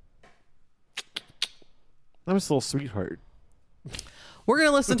 I'm just a little sweetheart. We're going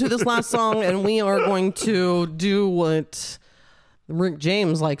to listen to this last song, and we are going to do what Rick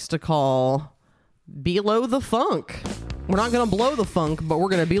James likes to call below the funk. We're not going to blow the funk, but we're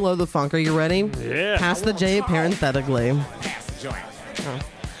going to below the funk. Are you ready? Yeah. Pass the J parenthetically.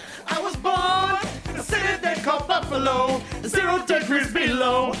 I was born in a city they call Buffalo. 0 degrees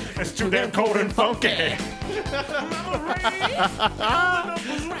below. It's too damn cold and funky.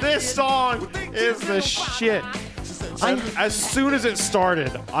 This song is the shit. As soon as it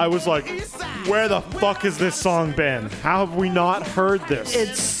started, I was like, where the fuck has this song been? How have we not heard this?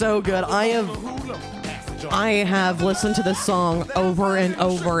 It's so good. I have listened to this song over and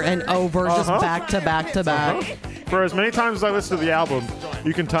over and over, just back to back to back. For as many times as I listen to the album,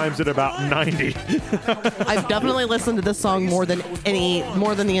 you can times it about 90. I've definitely listened to this song more than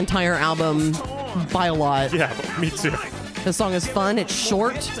the entire album by a lot. Yeah, me too. This song is fun. It's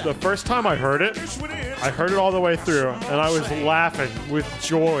short. The first time I heard it all the way through, and I was laughing with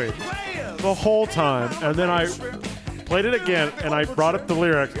joy the whole time. And then I played it again, and I brought up the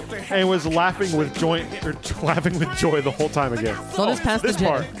lyric, and was laughing with joy the whole time again. So just pass this the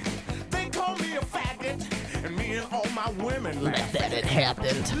part. That it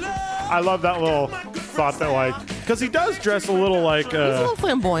happened. I love that little thought that, like, because he does dress a little like He's a little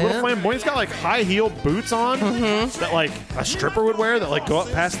flamboyant. He's got like high heeled boots on that like a stripper would wear that like go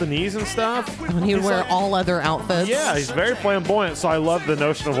up past the knees and stuff. And he would wear all leather outfits. Yeah, he's very flamboyant. So I love the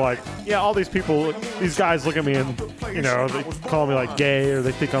notion of like, yeah, all these people, these guys look at me and, you know, they call me like gay or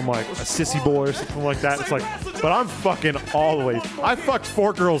they think I'm like a sissy boy or something like that. It's like, but I'm fucking all the way. I fucked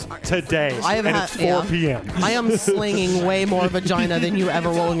 4 girls today. It's 4 p.m. I am slinging way more vagina than you ever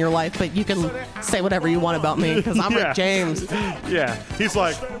will in your life, but you can say whatever you want about me because I'm Rick James. Yeah, he's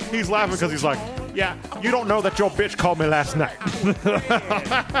laughing because he's like, yeah, you don't know that your bitch called me last night.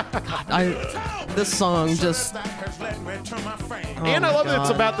 This song just... And I love that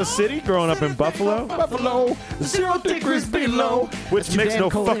it's about the city growing up in Buffalo. Buffalo, 0 degrees below, which makes no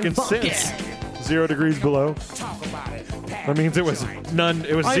fucking sense. 0 degrees below. That means it was none.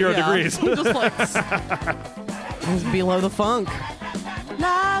 It was 0 degrees. Just like, it was below the funk.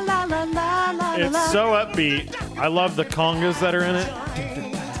 La, la, la, la, la, It's so upbeat. I love the congas that are in it.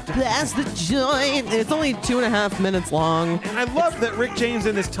 That's the joint. It's only 2.5 minutes long. And I love that Rick James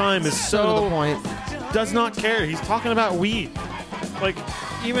in this time is So to the point. does not care. He's talking about weed. Like,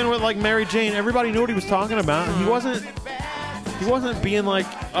 even with like Mary Jane, everybody knew what he was talking about. And he wasn't being like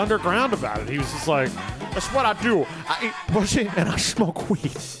underground about it. He was just like, that's what I do. I eat pussy and I smoke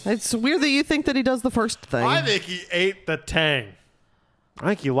weed. It's weird that you think that he does the first thing. I think he ate the tang. I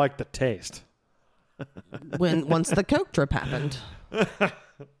think he liked the taste. Once the coke drip happened.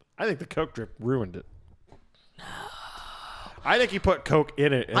 I think the coke drip ruined it. I think he put coke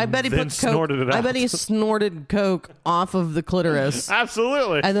in it and I bet he then put coke. snorted it out. I bet he snorted coke off of the clitoris.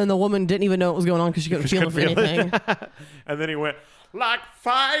 Absolutely. And then the woman didn't even know what was going on because she couldn't feel anything. And then he went, like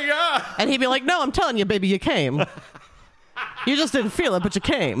fire. And he'd be like, no, I'm telling you, baby, you came. You just didn't feel it, but you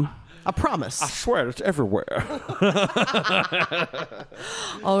came. I promise. I swear it's everywhere.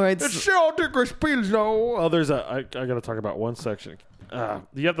 All right. It's 0 degrees below. Oh, I got to talk about one section. Do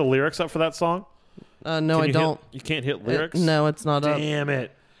you have the lyrics up for that song? No, I don't. You can't hit lyrics? No, it's not up. Damn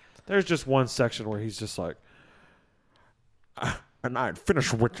it. There's just one section where he's just like, and I'd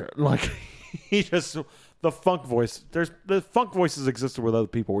finish with you. Like, he just, the funk voice, the funk voices existed with other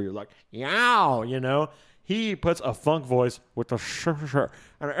people where you're like, yow, you know? he puts a funk voice with the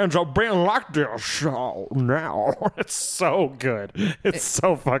and it ends up being like this now. It's so good. It's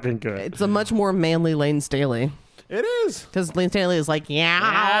so fucking good. It's a much more manly Lane Staley. It is. Because Lane Staley is like,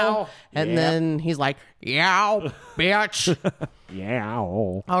 yow. And then he's like, yow, bitch.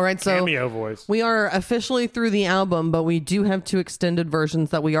 Yow. All right, so Cameo voice. we are officially through the album, but we do have 2 extended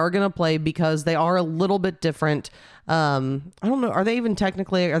versions that we are going to play because they are a little bit different. I don't know. Are they even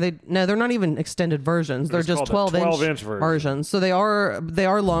technically? Are they? No, they're not even extended versions. They're just 12-inch versions. So they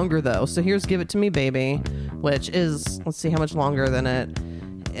are longer though. So here's "Give It to Me, Baby," which is, let's see how much longer than it.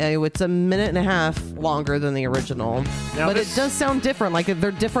 It's a minute and a half longer than the original, but it does sound different. Like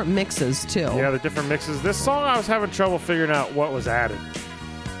they're different mixes too. Yeah, they're different mixes. This song, I was having trouble figuring out what was added.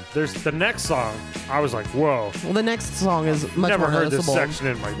 There's the next song. I was like, whoa. Well, the next song is much Never more heard noticeable. this section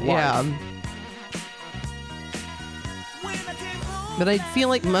in my life. Yeah. But I feel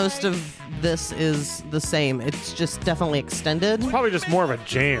like most of this is the same. It's just definitely extended. Probably just more of a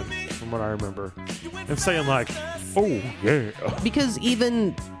jam from what I remember. And saying like, oh yeah. Because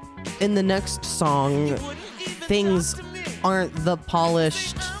even in the next song, things aren't the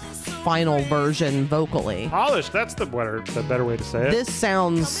polished final version vocally. Polished, that's the better way to say it. This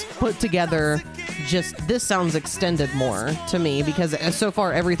sounds put together, this sounds extended more to me because so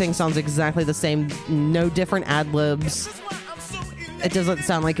far everything sounds exactly the same. No different ad-libs. It doesn't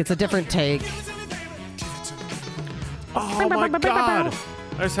sound like it's a different take. Oh my God.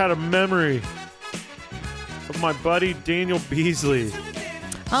 I just had a memory of my buddy Daniel Beasley.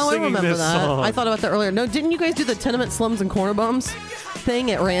 Oh, I singing remember this that. song. I thought about that earlier. No, didn't you guys do the Tenement Slums and Corner Bums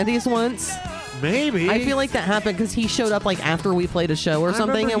thing at Randy's once? Maybe. I feel like that happened because he showed up like after we played a show or something,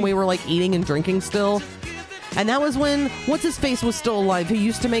 remember and we were like eating and drinking still. And that was when what's his face was still alive. He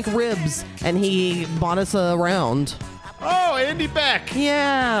used to make ribs, and he bought us a round. Oh, Andy Beck.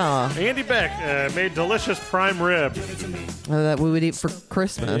 Yeah, Andy Beck made delicious prime rib. that we would eat for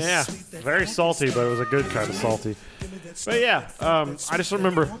Christmas. Yeah, very salty, but it was a good kind of salty. But yeah, I just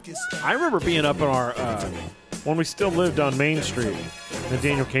remember being up in our, when we still lived on Main Street, and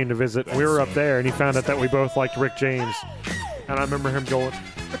Daniel came to visit. We were up there, and he found out that we both liked Rick James. And I remember him going,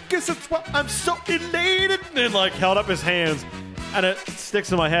 I guess that's why I'm so elated, and like held up his hands. And it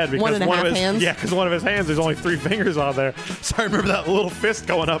sticks in my head because one and a half of his hands? Yeah, because one of his hands, there's only 3 fingers on there. So I remember that little fist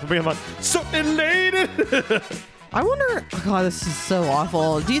going up and being like, so elated. I wonder. God, this is so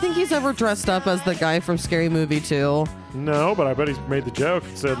awful. Do you think he's ever dressed up as the guy from Scary Movie 2? No, but I bet he's made the joke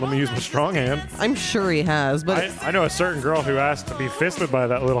and said, let me use my strong hand. I'm sure he has, but I know a certain girl who asked to be fisted by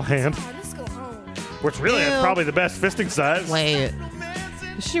that little hand, which really is Ew. probably the best fisting size. wait.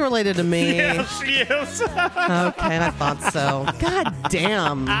 Is she related to me? Yeah, she is. Okay, I thought so. God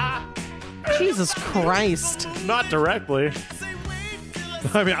damn. Jesus Christ. Not directly.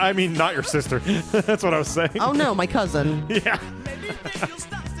 I mean, not your sister. That's what I was saying. Oh no, my cousin. Yeah.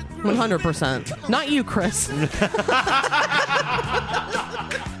 100%. Not you, Chris.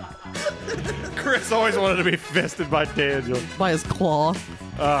 Chris always wanted to be fisted by Daniel. By his claw.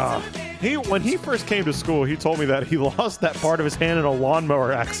 When he first came to school, he told me that he lost that part of his hand in a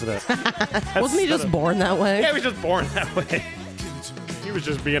lawnmower accident. Wasn't he just born that way? Yeah, he was just born that way. He was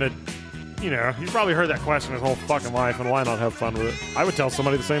just being he's probably heard that question his whole fucking life, and why not have fun with it? I would tell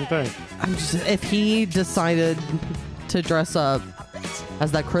somebody the same thing. If he decided to dress up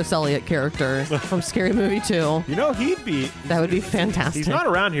as that Chris Elliott character from Scary Movie 2, that would be fantastic. He's not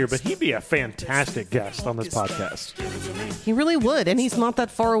around here, but he'd be a fantastic guest on this podcast. He really would, and he's not that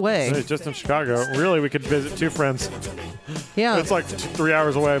far away. He's just in Chicago. Really, we could visit 2 friends. Yeah. It's like 3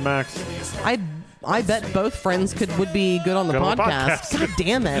 hours away max. I bet both friends would be good on the Good on the podcast. podcast. God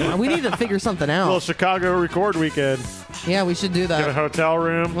damn it. We need to figure something A little out. Chicago record weekend. Yeah, we should do Get a that. hotel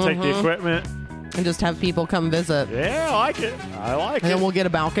room, take the equipment. And just have people come visit. Yeah, I like it. I like And it. then we'll get a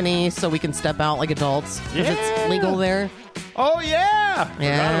balcony so we can step out like adults. If Yeah. it's legal there. Oh, yeah.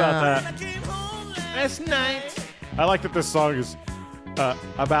 Yeah. Forgot about that. That's nice. I like that this song is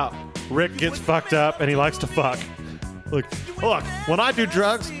about Rick gets fucked up and he likes to fuck. Look, when I do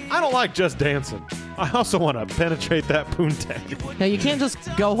drugs, I don't like just dancing. I also want to penetrate that poontang. Yeah, you can't just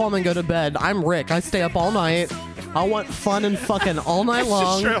go home and go to bed. I'm Rick. I stay up all night. I want fun and fucking all night Just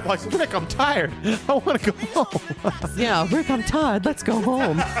long. straight up like, Rick, I'm tired. I want to go home. Yeah, Rick, I'm tired. Let's go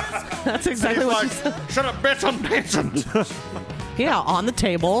home. That's exactly He's what like, she said. shut up, bitch, I'm dancing. Yeah, on the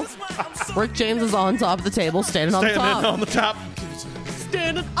table. Rick James is on top of the table, standing on Standing top. on the top.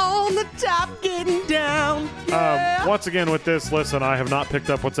 Standing on the top, getting down. Yeah. Once again, with this, listen, I have not picked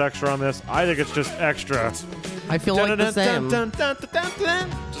up what's extra on this. I think it's just extra. I feel like the same. Just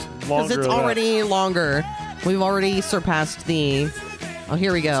Because longer it's of that. already longer. We've already surpassed the... Oh,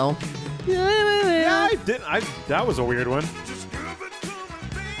 here we go. Yeah, That was a weird one.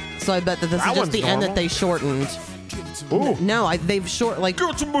 So I bet that this That is just one's the end that normal. they shortened. Ooh. No, they've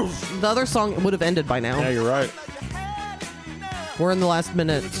the other song would have ended by now. Yeah, you're right. We're in the last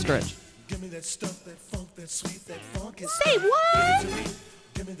minute stretch. Say what?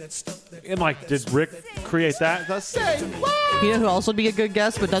 And like, did Rick create that? You know who else would be a good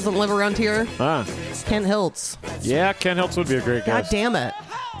guest but doesn't live around here? Ah. Ken Hiltz. Yeah, Ken Hiltz would be a great God guest. damn it.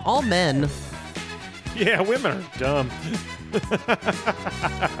 All men. Yeah, women are dumb. You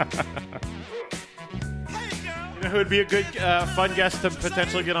know who would be a good, fun guest to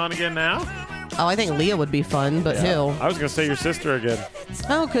potentially get on again now? Oh, I think Leah would be fun, but who? I was going to say your sister again.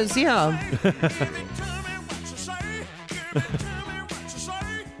 Oh, because, yeah.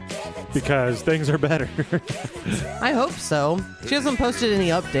 Because things are better. I hope so. She hasn't posted any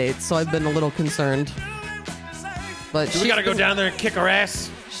updates, so I've been a little concerned. But We got to go down there and kick her ass.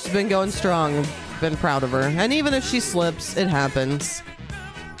 She's been going strong. Been proud of her. And even if she slips, it happens.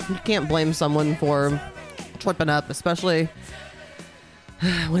 You can't blame someone for tripping up, especially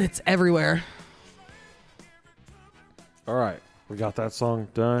when it's everywhere. All right. We got that song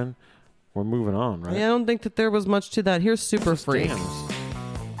done. We're moving on, right? Yeah, I don't think that there was much to that. Here's Super Freak. Jams.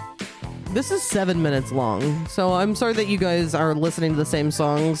 This is 7 minutes long, so I'm sorry that you guys are listening to the same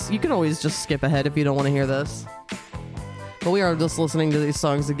songs. You can always just skip ahead if you don't want to hear this. But we are just listening to these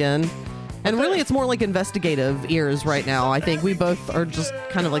songs again. And really, it's more like investigative ears right now. I think we both are just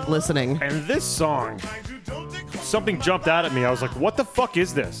kind of like listening. And this song, something jumped out at me. I was like, what the fuck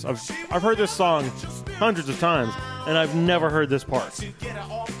is this? I've heard this song hundreds of times, and I've never heard this part.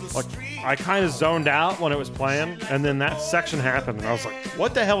 Like, I kind of zoned out when it was playing, and then that section happened, and I was like,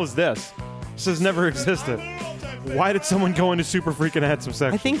 what the hell is this? This has never existed. Why did someone go into Super Freak and add some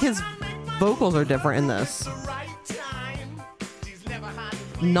section? I think his vocals are different in this.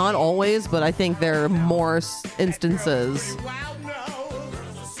 Not always, but I think there are more instances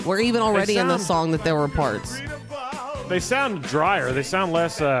where even already in the song that there were parts. They sound drier. They sound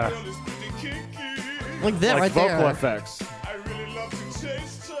less Like that like right vocal there. effects.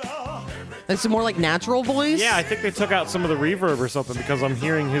 It's more like natural voice. Yeah, I think they took out some of the reverb or something because I'm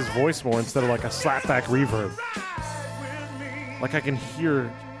hearing his voice more instead of like a slapback reverb. Like I can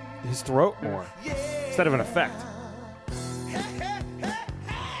hear his throat more instead of an effect.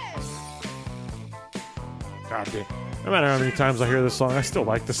 God damn. No matter how many times I hear this song, I still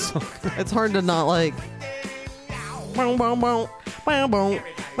like this song. It's hard to not like. Boom, boom, boom, boom, boom,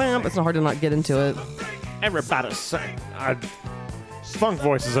 boom. It's hard to not get into it. Everybody's saying funk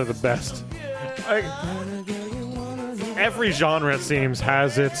voices are the best. Every genre, it seems,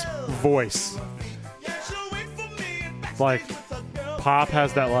 has its voice. Like, pop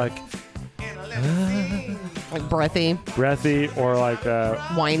has that, like Breathy, or like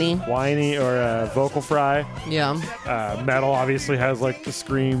whiny. whiny or vocal fry. Yeah. Metal obviously has like the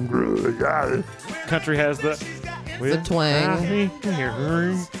scream. Country has the twang.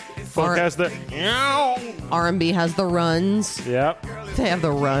 Funk has the R&B has the runs. Yep. They have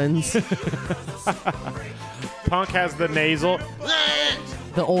the runs. Punk has the nasal.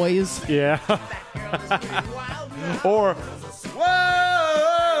 The oys. Yeah. Or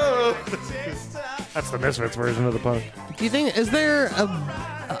whoa. That's the Misfits version of the punk. Do you think, is there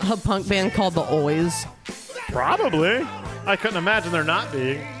a punk band called the Oys? Probably. I couldn't imagine there not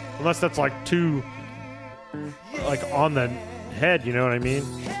being, unless that's like too, like on the head. You know what I mean?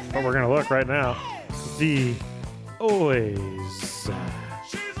 But we're gonna look right now. The Oys.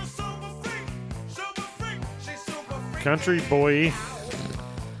 Country boy.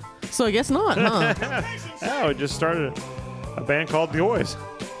 So I guess not, huh? Oh, it just started a band called the Oys.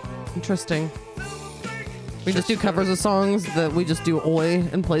 Interesting. We just do covers of songs that we just do oi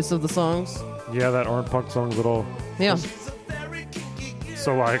in place of the songs. Yeah, that Orange Punk song's little. Yeah.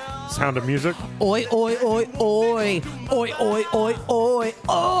 So like Sound of Music. Oi, oi, oi, oi. Oi, oi, oi, oi.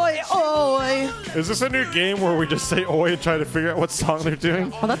 Oi, oi. Is this a new game where we just say oi and try to figure out what song they're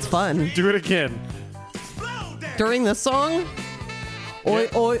doing? Oh, that's fun. Do it again. During this song? Oi,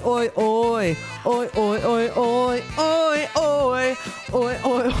 oi, oi, oi. Oi, oi, oi, oi. Oi, oi. Oi,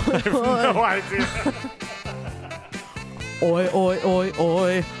 oi, oi, No oi. idea. Oi, oi, oi,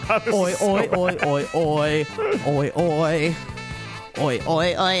 oi. Oi, oi, oi, oi, oi. Oi, oi. Oi, oi, oi, oi, oi, oi, oi. Oi,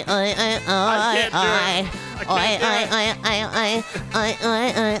 oi, oi, oi, oi. Oi, oi,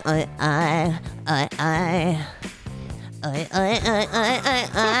 oi, oi, oi. Oi, oi. Oi, oi, oi, oi,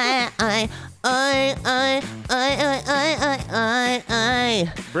 oi, oi. Oi, oi, oi, oi, oi, oi, oi, oi.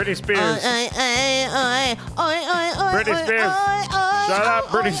 Britney Spears. Oi, oi, oi, oi, oi, oi. Britney oi, Spears. oi, oi, Shut up,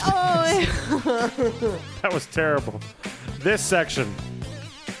 oi, Britney oi. That was terrible. This section,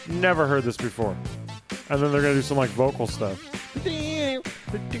 never heard this before. And then they're going to do some like vocal stuff.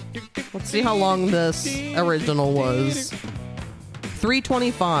 Let's see how long this original was.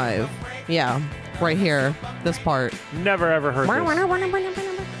 3:25. Yeah, right here. This part. Never ever heard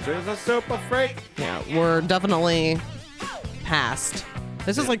this. There's a super freak. Yeah, we're definitely past.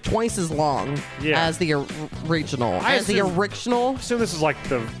 This is like twice as long Yeah. as the original. I As the assume- original. I assume this is like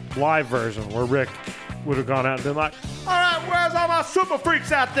the live version where Rick would have gone out and been like, all right, where's all my super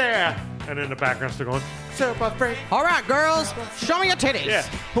freaks out there? And in the background, still going, super freak. All right, girls, show me your titties. Yeah.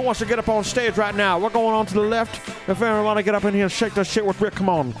 Who wants to get up on stage right now? We're going on to the left. If anyone want to get up in here and shake that shit with Rick, come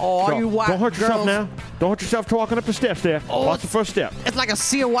on. Oh, Go. you white Don't hurt yourself girls. now. Don't hurt yourself to walking up the steps there. Oh, Watch the first step. It's like a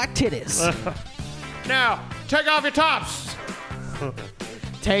sea of white titties. Now, take off your tops.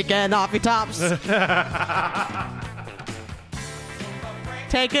 Taking off your tops.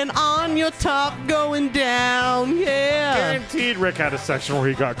 Taking on your top, going down, yeah. Guaranteed Rick had a section where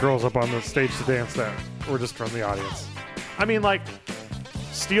he got girls up on the stage to dance that were just from the audience. I mean, like,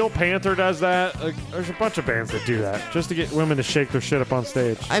 Steel Panther does that. Like, there's a bunch of bands that do that just to get women to shake their shit up on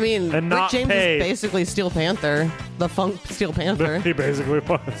stage. I mean, and Rick not James pay. is basically Steel Panther, the funk Steel Panther, He basically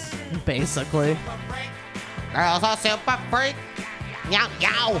was. basically. Girls are super freak. Yow,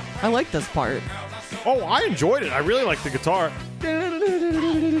 yow. I like this part. Oh, I enjoyed it. I really like the guitar.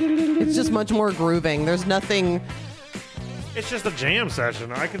 It's just much more grooving. There's nothing. It's just a jam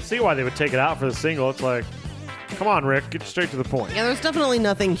session. I can see why they would take it out for the single. It's like, come on, Rick, get straight to the point. Yeah, there's definitely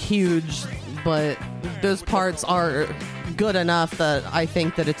nothing huge, but those parts are good enough that I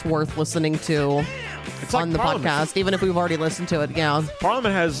think that it's worth listening to It's like on the Parliament. podcast, even if we've already listened to it. Yeah.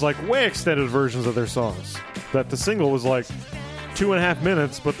 Parliament has like way extended versions of their songs. That the single was like 2.5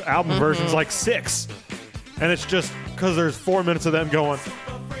 minutes, but the album version's like 6. And it's just because there's 4 minutes of them going,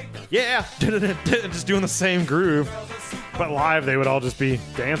 yeah, just doing the same groove. But live, they would all just be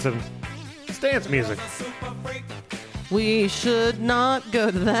dancing. It's dance music. We should not go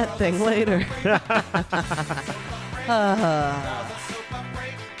to that thing later.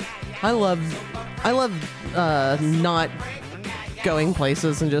 I love not going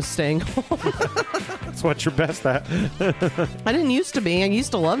places and just staying home. That's what you're best at. I didn't used to be. I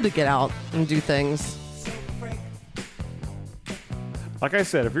used to love to get out and do things. Like I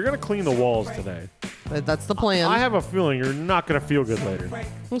said, if you're going to clean the walls today, But that's the plan. I have a feeling you're not going to feel good later.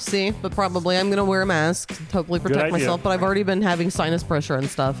 We'll see, but probably I'm going to wear a mask, hopefully protect idea. myself, but I've already been having sinus pressure and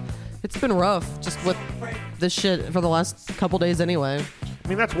stuff. It's been rough just with this shit for the last couple days anyway. I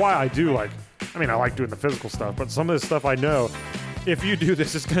mean, that's why I do like, I like doing the physical stuff, but some of this stuff I know, if you do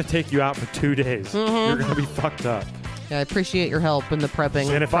this, it's going to take you out for 2 days. You're going to be fucked up. Yeah, I appreciate your help in the prepping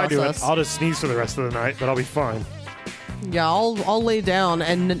And if process. I do it, I'll just sneeze for the rest of the night, but I'll be fine. Yeah, I'll lay down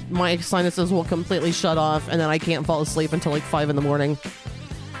and my sinuses will completely shut off, and then I can't fall asleep until like 5 in the morning.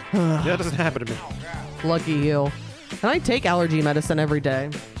 That doesn't happen to me. Lucky you. And I take allergy medicine every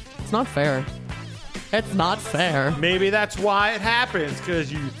day. It's not fair. It's not fair. Maybe that's why it happens,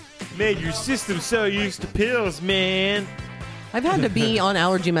 because you made your system so used to pills, man. I've had to be on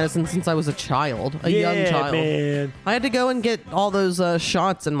allergy medicine since I was a child, a young child. Man. I had to go and get all those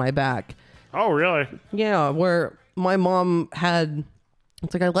shots in my back. Oh, really? Yeah, where my mom had,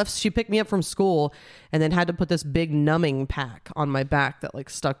 it's like I left, she picked me up from school and then had to put this big numbing pack on my back that like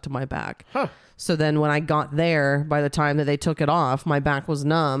stuck to my back. Huh. So then when I got there, by the time that they took it off, my back was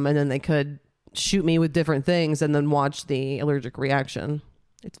numb, and then they could shoot me with different things and then watch the allergic reaction.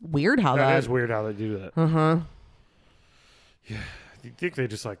 It's weird how That that is weird how they do that. Yeah. You think they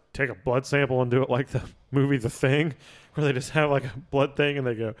just like take a blood sample and do it like the movie The Thing, where they just have like a blood thing and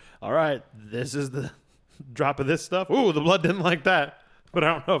they go, all right, this is the drop of this stuff. Ooh, the blood didn't like that. But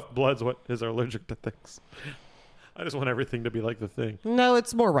I don't know if blood's what is allergic to things. I just want everything to be like The Thing. No,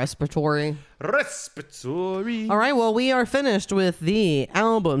 it's more respiratory. Respiratory. All right, well, we are finished with the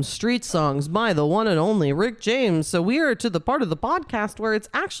album Street Songs by the one and only Rick James. So we are to the part of the podcast where it's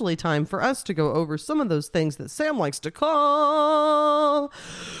actually time for us to go over some of those things that Sam likes to call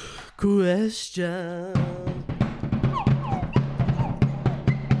questions.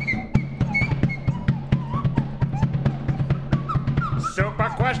 Super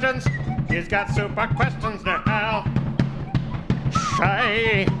questions. He's got super questions now.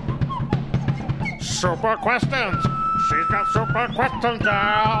 Shay. Super questions. She's got super questions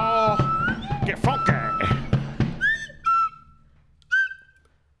now. Get funky.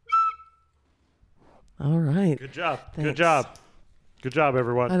 All right. Good job. Thanks. Good job. Good job,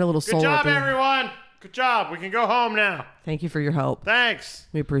 everyone. I had a little Good solo job, at the end. everyone. Good job. We can go home now. Thank you for your help. Thanks.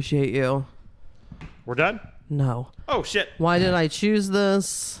 We appreciate you. We're done? No. Oh, shit. Why did I choose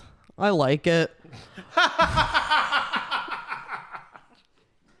this? I like it.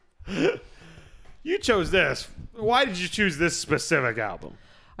 You chose this. Why did you choose this specific album?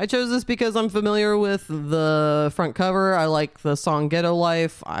 I chose this because I'm familiar with the front cover. I like the song Ghetto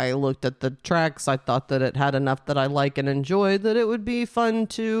Life. I looked at the tracks. I thought that it had enough that I like and enjoyed that it would be fun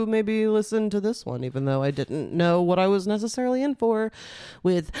to maybe listen to this one, even though I didn't know what I was necessarily in for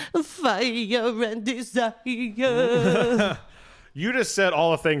with Fire and Desire. You just said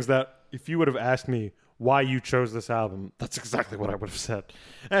all the things that if you would have asked me why you chose this album, that's exactly what I would have said.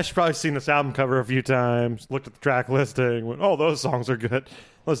 And I've probably seen this album cover a few times, looked at the track listing, went, oh, those songs are good.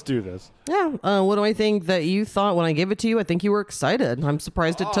 Let's do this. Yeah. What do I think that you thought when I gave it to you? I think you were excited. I'm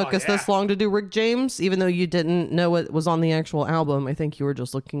surprised it took us this long to do Rick James, even though you didn't know what was on the actual album. I think you were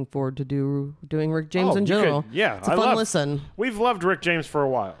just looking forward to doing Rick James in general. It's a fun listen. We've loved Rick James for a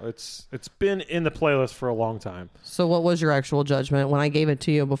while. It's been in the playlist for a long time. So what was your actual judgment when I gave it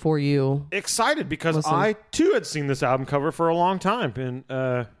to you before you? Excited because I too had seen this album cover for a long time, and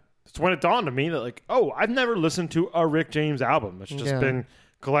it's when it dawned on me that like, oh, I've never listened to a Rick James album. It's just been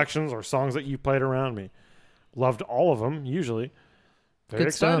collections or songs that you played around me. Loved all of them, usually. Very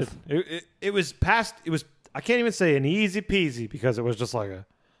excited. Stuff. It was past, I can't even say an easy peasy because it was just like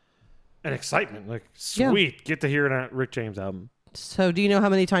an excitement. Like, sweet, get to hear a Rick James album. So do you know how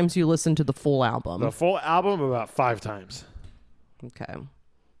many times you listened to the full album? The full album, about 5 times. Okay.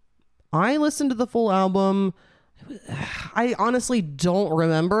 I listened to the full album. I honestly don't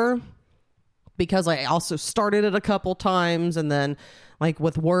remember because I also started it a couple times, and then like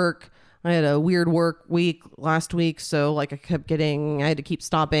with work, I had a weird work week last week, so like I had to keep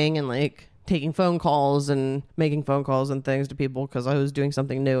stopping and like taking phone calls and making phone calls and things to people because I was doing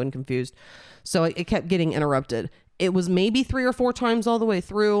something new and confused. So it kept getting interrupted. It was maybe 3 or 4 times all the way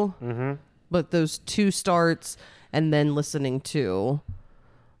through, but those 2 starts and then listening to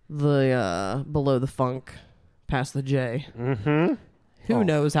the Below the Funk, Past the J. Who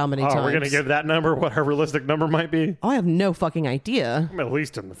knows how many times? We're going to give that number what our realistic number might be? I have no fucking idea. I'm at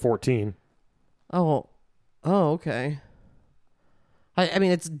least in the 14. Oh, okay. I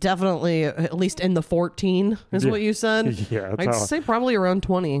mean, it's definitely at least in the 14 is what you said. Yeah. I'd say probably around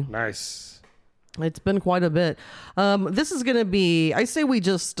 20. Nice. It's been quite a bit. This is going to be, I say we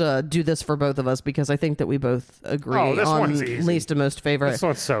just do this for both of us because I think that we both agree on least and most favorite. This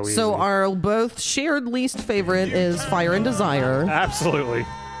one's so easy. So our both shared least favorite is Fire and Desire. Absolutely.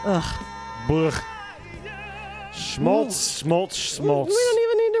 Ugh. Blech. Schmaltz. We don't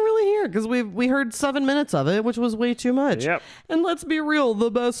even need to really hear because we heard 7 minutes of it, which was way too much. Yep. And let's be real, the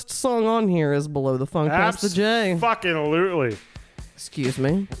best song on here is Below the Funk, Past the J. Fucking-lutely. Excuse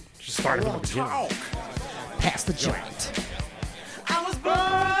me. Just started with the beginning. Past the joint. I was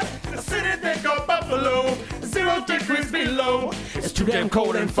born in a city they call Buffalo. 0 degrees below. It's too damn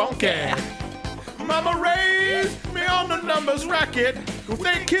cold and funky. Mama raised me on the numbers racket with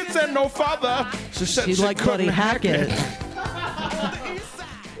 8 kids and no father. She liked Buddy Hackett.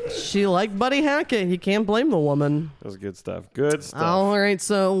 She liked Buddy Hackett. You can't blame the woman. That was good stuff. Good stuff. All right.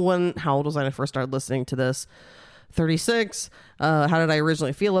 So how old was I when I first started listening to this? 36. How did I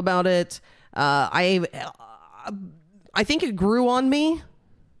originally feel about it? I think it grew on me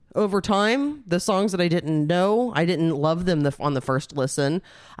over time. The songs that I didn't know, I didn't love them on the first listen.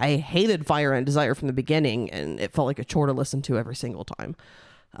 I hated Fire and Desire from the beginning, and it felt like a chore to listen to every single time.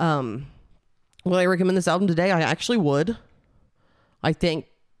 Will I recommend this album today? I actually would. I think,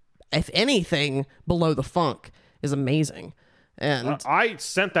 if anything, Below the Funk is amazing. And I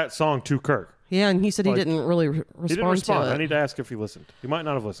sent that song to Kirk. Yeah, and he said he didn't really respond to it. I need to ask if he listened. He might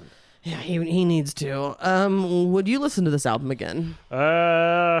not have listened. Yeah, he needs to. Would you listen to this album again?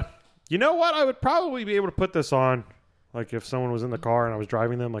 You know what? I would probably be able to put this on, like if someone was in the car and I was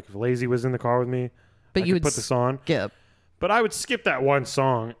driving them, like if Lazy was in the car with me. But you would put this on. Skip. But I would skip that one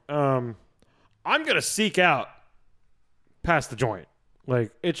song. I'm gonna seek out Past the Joint.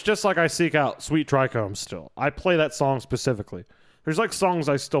 Like it's just like I seek out Sweet Trichomes still. I play that song specifically. There's like songs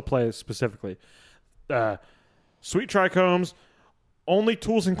I still play specifically. Sweet Trichomes, Only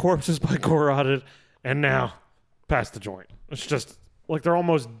Tools and Corpses by Corroded, and now Past the Joint. It's just like they're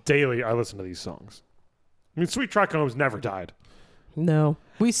almost daily I listen to these songs. I mean, Sweet Trichomes never died. No.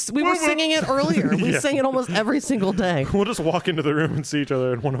 We were singing it earlier. We sang it almost every single day. We'll just walk into the room and see each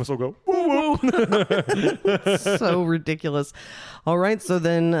other, and one of us will go, woo woo. So ridiculous. All right, so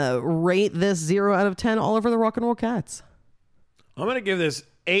then rate this 0 out of 10 all over the Rock and Roll Cats. I'm going to give this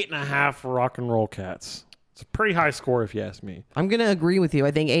 8.5 for Rock and Roll Cats. It's a pretty high score if you ask me. I'm going to agree with you.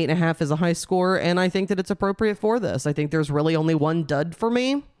 I think 8.5 is a high score, and I think that it's appropriate for this. I think there's really only one dud for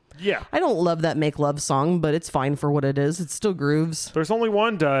me. Yeah. I don't love that Make Love song, but it's fine for what it is. It still grooves. There's only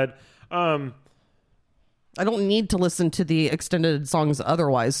one dud. I don't need to listen to the extended songs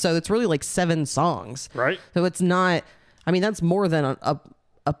otherwise. So it's really like 7 songs. Right. So it's not, I mean, that's more than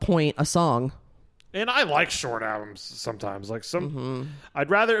a point a song. And I like short albums sometimes. Like I'd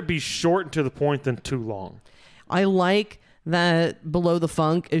rather it be short and to the point than too long. I like that Below the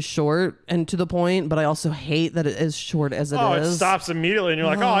Funk is short and to the point, but I also hate that it is short as it is. It stops immediately, and you're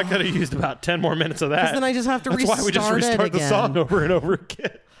like, I could have used about 10 more minutes of that. Because then I just have to That's restart why we just restart the song over and over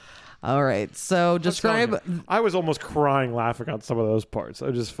again. All right, so describe... I was almost crying laughing on some of those parts.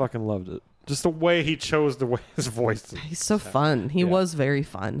 I just fucking loved it. Just the way he chose the way his voice. He's so fun. He was very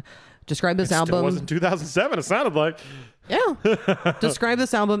fun. Describe this album... It was in 2007, it sounded like. Yeah. Describe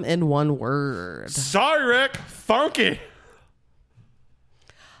this album in one word. Sorry, Rick. Funky.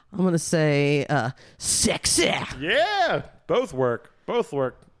 I'm going to say sexy. Yeah. Both work. Both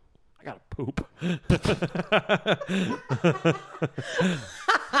work. I got to poop.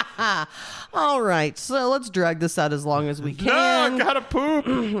 All right. So let's drag this out as long as we can. No, I got to poop.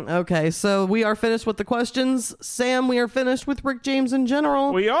 Okay. So we are finished with the questions. Sam, we are finished with Rick James in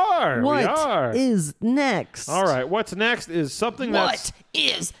general. We are. What is next? All right. What's next is something that's... What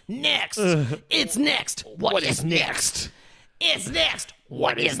is next? It's next. What is next? It's next.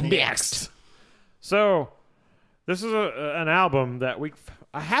 What is next? So, this is an album that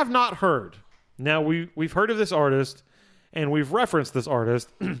I have not heard. Now, we've heard of this artist, and we've referenced this artist,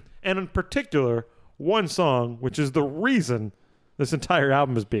 and in particular, one song, which is the reason this entire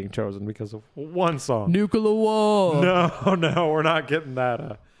album is being chosen, because of one song. Nuclear War. No, we're not getting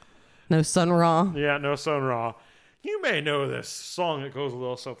that. No Sun Ra. Yeah, no Sun Ra. You may know this song that goes a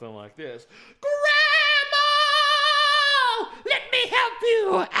little something like this. Let me help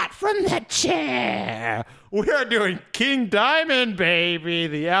you out from that chair. We are doing King Diamond, baby.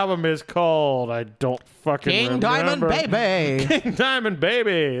 The album is called, I don't fucking King remember. Diamond Baby. King Diamond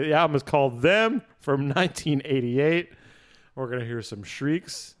Baby. The album is called Them from 1988. We're going to hear some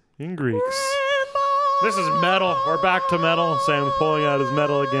shrieks in Greeks. This is metal. We're back to metal. Sam's pulling out his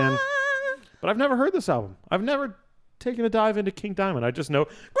metal again. But I've never heard this album. I've never taken a dive into King Diamond. I just know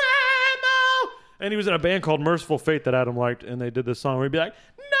and he was in a band called Merciful Fate that Adam liked, and they did this song where he'd be like,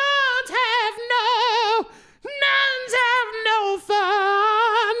 nuns have no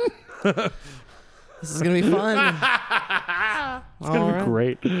fun. This is going to be fun. It's going to be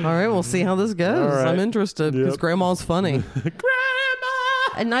great. All right, we'll see how this goes. All right. I'm interested because Yep. Grandma's funny.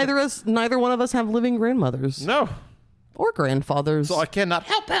 Grandma! And neither one of us have living grandmothers. No. Or grandfathers. So I cannot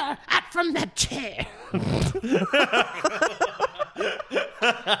help her out from that chair.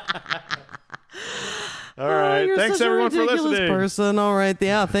 All right. You're Thanks, such everyone, a for ridiculous listening. person. All right.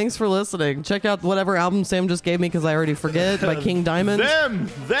 Yeah. Thanks for listening. Check out whatever album Sam just gave me because I already forget by King Diamond.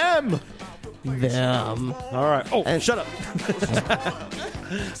 Them. All right. Oh, shut up.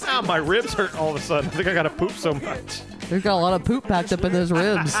 Ow, my ribs hurt all of a sudden. I think I got to poop so much. There's got a lot of poop packed up in those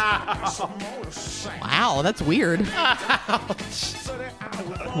ribs. Wow, that's weird.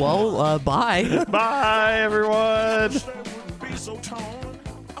 Well, bye. Bye, everyone. Be so torn.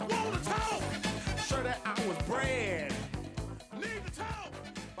 I wanna talk. Sure that I was bred